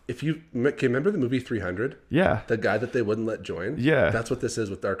giant. If you can remember the movie 300, Yeah. the guy that they wouldn't let join, Yeah. that's what this is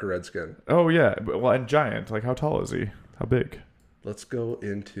with darker red skin. Oh yeah, well, and giant. Like, how tall is he? How big? Let's go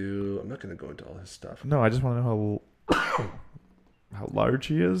into. I'm not going to go into all his stuff. No, I just want to know how large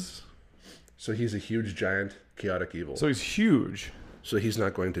he is. So he's a huge, giant, chaotic evil. So he's huge. So he's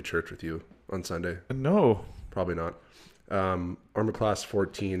not going to church with you on Sunday. No. Probably not. Armor class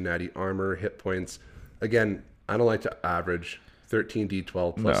 14, natty armor, hit points. Again, I don't like to average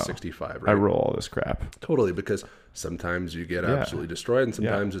 13d12 plus 65. Right? I roll all this crap. Totally, because sometimes you get absolutely destroyed, and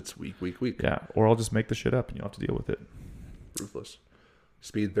sometimes it's weak. Yeah, or I'll just make the shit up and you'll have to deal with it. Ruthless.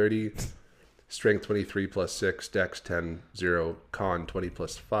 Speed 30, strength 23 plus 6, dex 10, 0, con 20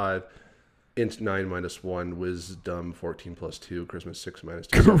 plus 5, int 9 minus 1, wisdom 14 plus 2, charisma 6 minus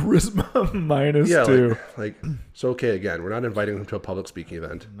 2. Charisma minus 2. Like, so okay, again, we're not inviting him to a public speaking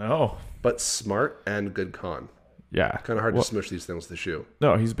event. No. But smart and good con. Yeah. Kind of hard to smush these things with the shoe.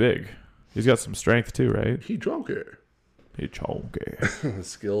 No, he's big. He's got some strength too, right? He chonky. He chonky.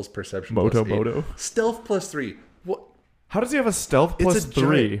 Skills, perception Moto. plus 8. Stealth plus 3. What? How does he have a stealth plus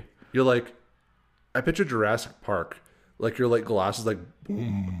 3? Giant. You're like, I picture Jurassic Park. Like your like glasses like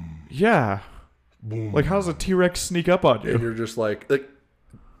boom. Yeah. Boom. Like how does a T-Rex sneak up on you? And you're just like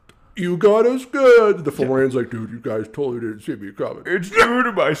you got us good. The Fomorian's like, dude, you guys totally didn't see me coming. It's due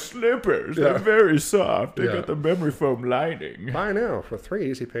to my slippers. They're very soft. They got the memory foam lining. Buy now for 3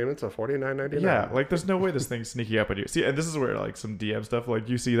 easy payments of $49.99. Yeah, like there's no way this thing's sneaking up on you. See, and this is where like some DM stuff, like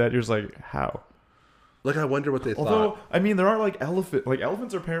you see that, you're just like, how? Like I wonder what they Although, thought. I mean, there are like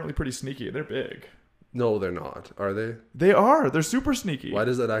elephants are apparently pretty sneaky. They're big. No, they're not. Are they? They are. They're super sneaky. Why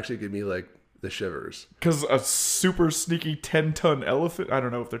does that actually give me like the shivers? Because a super sneaky 10-ton elephant. I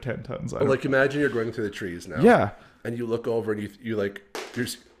don't know if they're 10 tons. Like imagine you're going through the trees now. Yeah. And you look over and you like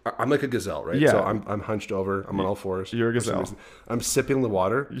I'm like a gazelle, right? Yeah. So I'm hunched over. I'm on all fours. You're a gazelle. I'm sipping the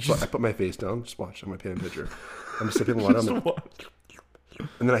water. So I put my face down. Just watch. I'm my pen and picture. I'm sipping the water.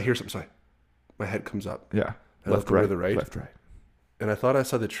 And then I hear something. So my head comes up. Yeah. I look over to the right. Left, right. And I thought I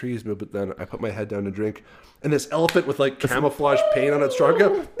saw the trees move, but then I put my head down to drink. And this elephant with like camouflage paint on its trunk.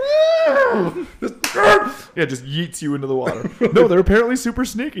 Yeah, just yeets you into the water. No, they're apparently super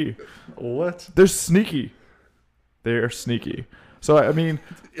sneaky. What? They're sneaky. They're sneaky. So, I mean...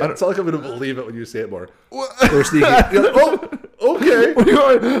 Yeah, it's not like I'm going to believe it when you say it more. They're sneaky. You're like, oh, okay.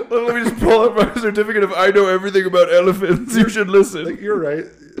 Let me just pull up my certificate of I know everything about elephants. You should listen. Like, you're right.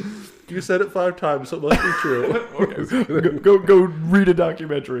 You said it 5 times, so it must be true. Okay. Go read a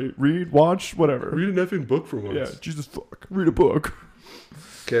documentary. Watch, whatever. Read an effing book for once. Yeah, Jesus fuck. Read a book.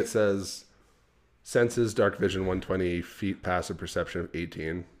 Okay, it says senses, dark vision 120, feet, passive perception of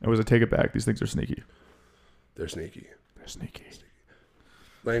 18. I was to take it back. These things are sneaky. They're sneaky. They're sneaky.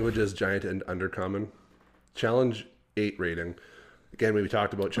 Languages, giant and undercommon. Challenge 8 rating. Again, we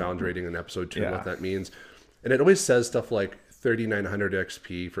talked about challenge rating in episode 2 and what that means. And it always says stuff like 3,900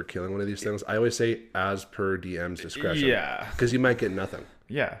 XP for killing one of these things. I always say as per DM's discretion. Yeah. Because you might get nothing.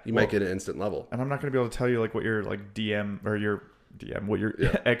 Yeah. You might get an instant level. And I'm not going to be able to tell you like what your like DM or your DM, what your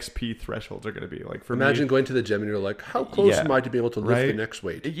XP thresholds are going to be. Like for Imagine going to the gym and you're like, how close am I to be able to lift the next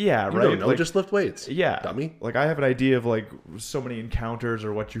weight? Yeah, you right. don't know, like, just lift weights. Yeah. Dummy. Like I have an idea of like so many encounters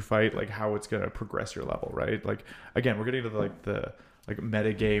or what you fight, like how it's going to progress your level, right? Like again, we're getting to the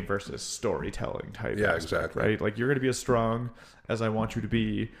meta game versus storytelling type. Yeah, aspect, exactly. Right? Like you're going to be as strong as I want you to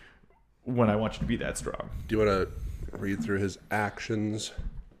be when I want you to be that strong. Do you want to read through his actions?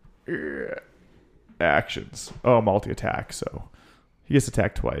 Yeah. Actions. Oh, multi-attack. So he gets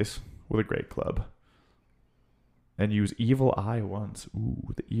attacked twice with a great club. And use Evil Eye once.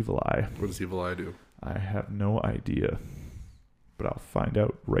 Ooh, the Evil Eye. What does Evil Eye do? I have no idea. But I'll find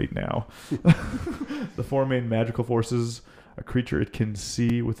out right now. The 4 main magical forces. A creature it can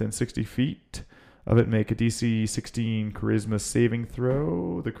see within 60 feet of it make a DC 16 charisma saving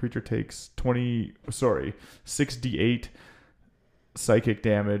throw. The creature takes 6d8 psychic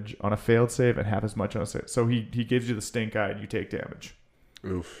damage on a failed save and half as much on a save. So he gives you the stink eye and you take damage.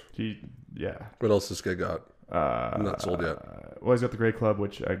 Oof. What else this guy got? I'm not sold yet. Well, he's got the Great Club,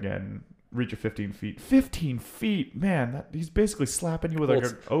 which again, reach of 15 feet. 15 feet, man! He's basically slapping you with like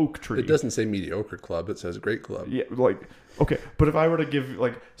an oak tree. It doesn't say mediocre club; it says great club. Yeah, like okay, but if I were to give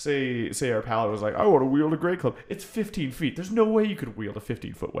like say our paladin was like, I want to wield a Great Club. It's 15 feet. There's no way you could wield a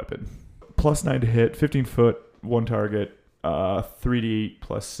 15-foot weapon. +9 to hit, 15 foot, 1 target, 3d8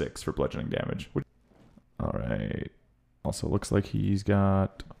 +6 for bludgeoning damage. All right. Also looks like he's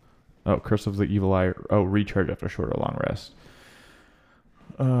got Curse of the Evil Eye. Recharge after a short or long rest.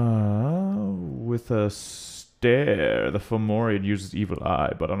 With a stare, the Fomorian uses Evil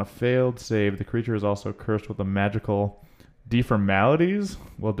Eye, but on a failed save, the creature is also cursed with the magical deformalities.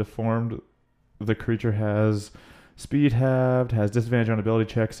 While deformed, the creature has speed halved, has disadvantage on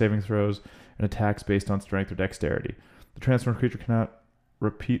ability checks, saving throws, and attacks based on strength or dexterity. The transformed creature cannot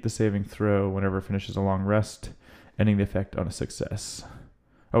repeat the saving throw whenever it finishes a long rest, ending the effect on a success.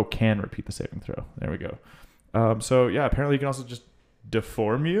 Can repeat the saving throw. There we go. Apparently you can also just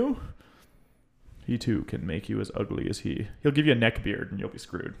deform you. He too can make you as ugly as he. He'll give you a neck beard and you'll be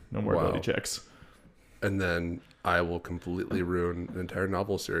screwed. No more ability checks. And then I will completely ruin an entire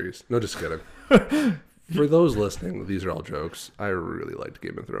novel series. No, just kidding. For those listening, these are all jokes. I really liked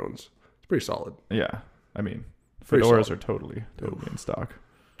Game of Thrones. It's pretty solid. Yeah. I mean, fedoras are totally in stock.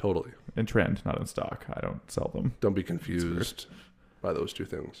 Totally. In trend, not in stock. I don't sell them. Don't be confused by those two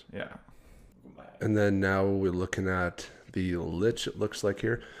things. Yeah. And then now we're looking at the Lich, it looks like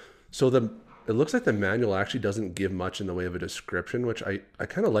here. So it looks like the manual actually doesn't give much in the way of a description, which I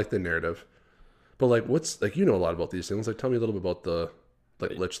kind of like the narrative. But like you know a lot about these things. Like tell me a little bit about the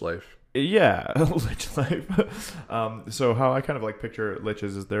Lich life. Yeah, Lich life. So how I kind of like picture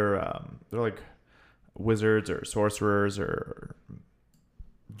Liches is they're like wizards or sorcerers or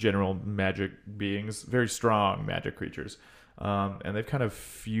general magic beings, very strong magic creatures. And they've kind of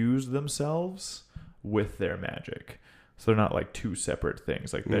fused themselves with their magic. So they're not like two separate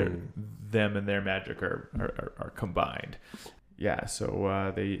things. Like them and their magic are combined. Yeah.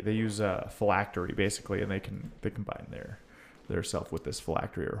 So they use phylactery basically, and they combine their self with this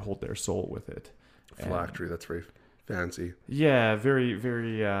phylactery or hold their soul with it. Phylactery. That's very fancy. Yeah. Very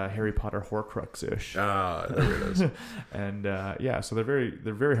very Harry Potter Horcrux-ish. Ah, there it is. And so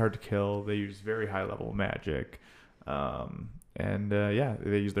they're very hard to kill. They use very high level magic.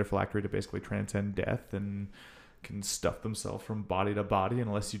 They use their phylactery to basically transcend death and can stuff themselves from body to body.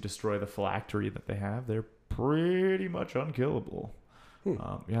 Unless you destroy the phylactery that they have, they're pretty much unkillable.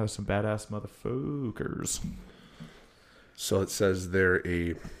 There's some badass motherfuckers. So it says they're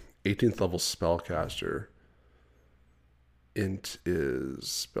a 18th level spellcaster. Int is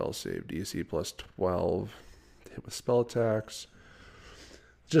spell save DC plus 12. Hit with spell attacks.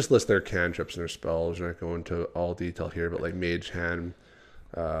 Just list their cantrips and their spells. We're not going into all detail here, but like Mage Hand,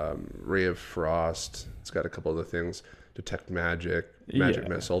 Ray of Frost. It's got a couple other things. Detect Magic, Magic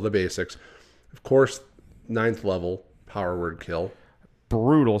Missile, the basics. Of course, 9th level, Power Word Kill.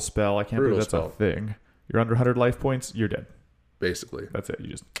 Brutal spell. I can't Brutal believe that's spell. a thing. You're under 100 life points, you're dead. Basically. That's it. You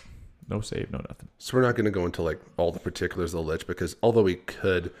just, no save, no nothing. So we're not going to go into like all the particulars of the Lich, because although we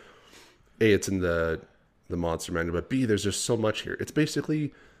could, A, it's in the monster manual, but B, there's just so much here. It's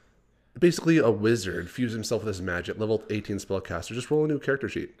basically a wizard fuse himself with his magic, level 18 spellcaster. Just roll a new character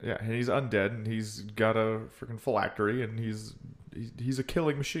sheet. Yeah, and he's undead, and he's got a freaking phylactery, and he's a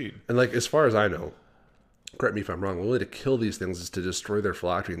killing machine. And like, as far as I know, correct me if I'm wrong, the way to kill these things is to destroy their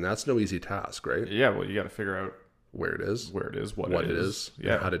phylactery, and that's no easy task, right? Yeah, well, you got to figure out Where it is, what it is,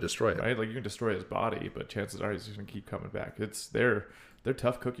 yeah, and how to destroy it. Right, like you can destroy his body, but chances are he's just gonna keep coming back. They're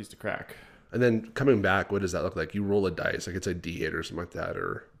tough cookies to crack. And then coming back, what does that look like? You roll a dice, like it's a D8 or something like that,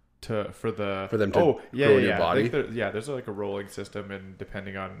 or for them to grow a new body. There's like a rolling system, and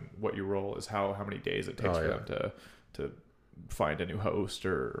depending on what you roll is how many days it takes for them to find a new host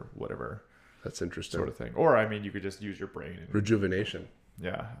or whatever. That's interesting. Sort of thing. Or I mean, you could just use your brain. Rejuvenation.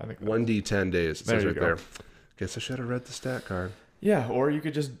 Yeah, I think 1d10 days. It says right go. there. Guess I should have read the stat card. Yeah, or you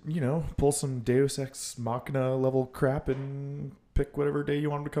could just, pull some Deus Ex Machina level crap and pick whatever day you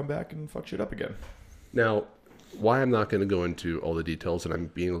want him to come back and fuck shit up again. Now, why I'm not going to go into all the details, and I'm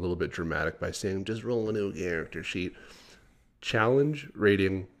being a little bit dramatic by saying just roll a new character sheet. Challenge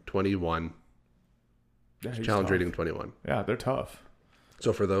rating 21. Yeah, Challenge tough. rating 21. Yeah, they're tough.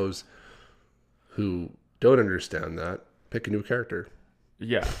 So for those who don't understand that, pick a new character.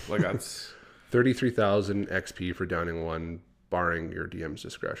 Yeah, like that's 33,000 XP for downing one, barring your DM's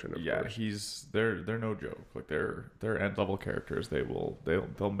discretion. Of course. They're no joke. Like they're end level characters.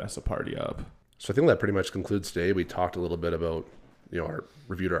 They'll mess a party up. So I think that pretty much concludes today. We talked a little bit about,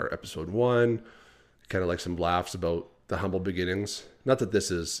 reviewed our episode 1, kind of like some laughs about the humble beginnings. Not that this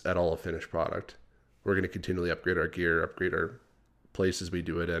is at all a finished product. We're going to continually upgrade our gear, upgrade our places we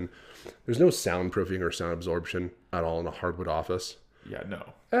do it in. There's no soundproofing or sound absorption at all in a hardwood office. Yeah,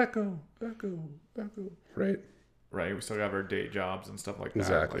 no. Echo, right? Right. We still have our day jobs and stuff like that.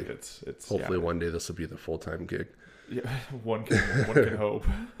 Exactly. Like it's Hopefully one day this will be the full-time gig. Yeah, one can hope.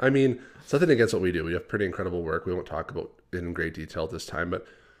 I mean, it's nothing against what we do. We have pretty incredible work. We won't talk about it in great detail at this time, but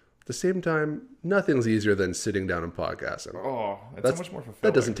at the same time, nothing's easier than sitting down and podcasting. Oh, that's so much more fulfilling.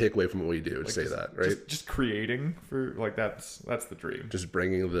 That doesn't take away from what we do to say that, right? Just creating for like that's the dream. Just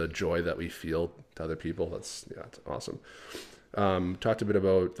bringing the joy that we feel to other people. It's awesome. Talked a bit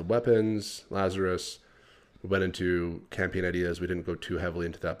about the weapons, Lazarus. We went into campaign ideas. We didn't go too heavily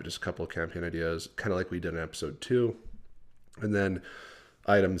into that, but just a couple of campaign ideas, kind of like we did in episode 2. And then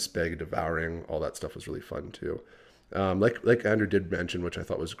items, bag, devouring, all that stuff was really fun too. Like Andrew did mention, which I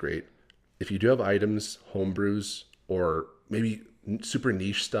thought was great. If you do have items, homebrews, or maybe super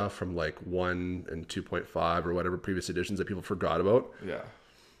niche stuff from like 1 and 2.5 or whatever previous editions that people forgot about,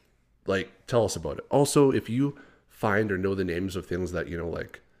 like tell us about it. Also, if you find or know the names of things that,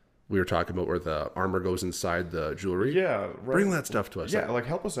 like we were talking about where the armor goes inside the jewelry. Yeah. Right. Bring that stuff to us. Yeah, like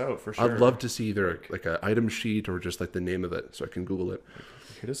help us out for sure. I'd love to see either like an item sheet or just like the name of it so I can Google it.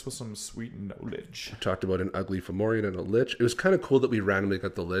 Hit us with some sweet knowledge. We talked about an ugly Fomorian and a Lich. It was kind of cool that we randomly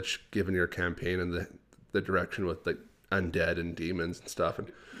got the Lich given your campaign and the direction with like undead and demons and stuff.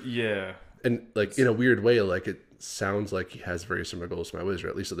 And like in a weird way, like it sounds like he has very similar goals to my wizard,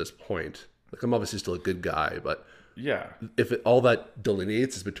 at least at this point. Like I'm obviously still a good guy, but if all that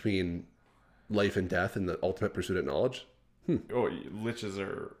delineates is between life and death and the ultimate pursuit of knowledge. Oh, liches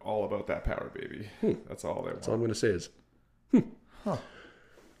are all about that power, baby. That's all they want. That's all I'm going to say is, All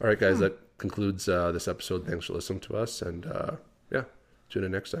right, guys, that concludes this episode. Thanks for listening to us, and tune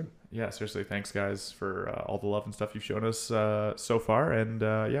in next time. Yeah, seriously, thanks, guys, for all the love and stuff you've shown us so far, and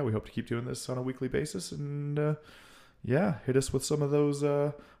we hope to keep doing this on a weekly basis, and hit us with some of those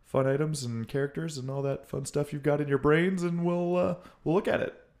fun items and characters and all that fun stuff you've got in your brains, and we'll look at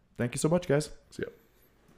it. Thank you so much, guys. See ya.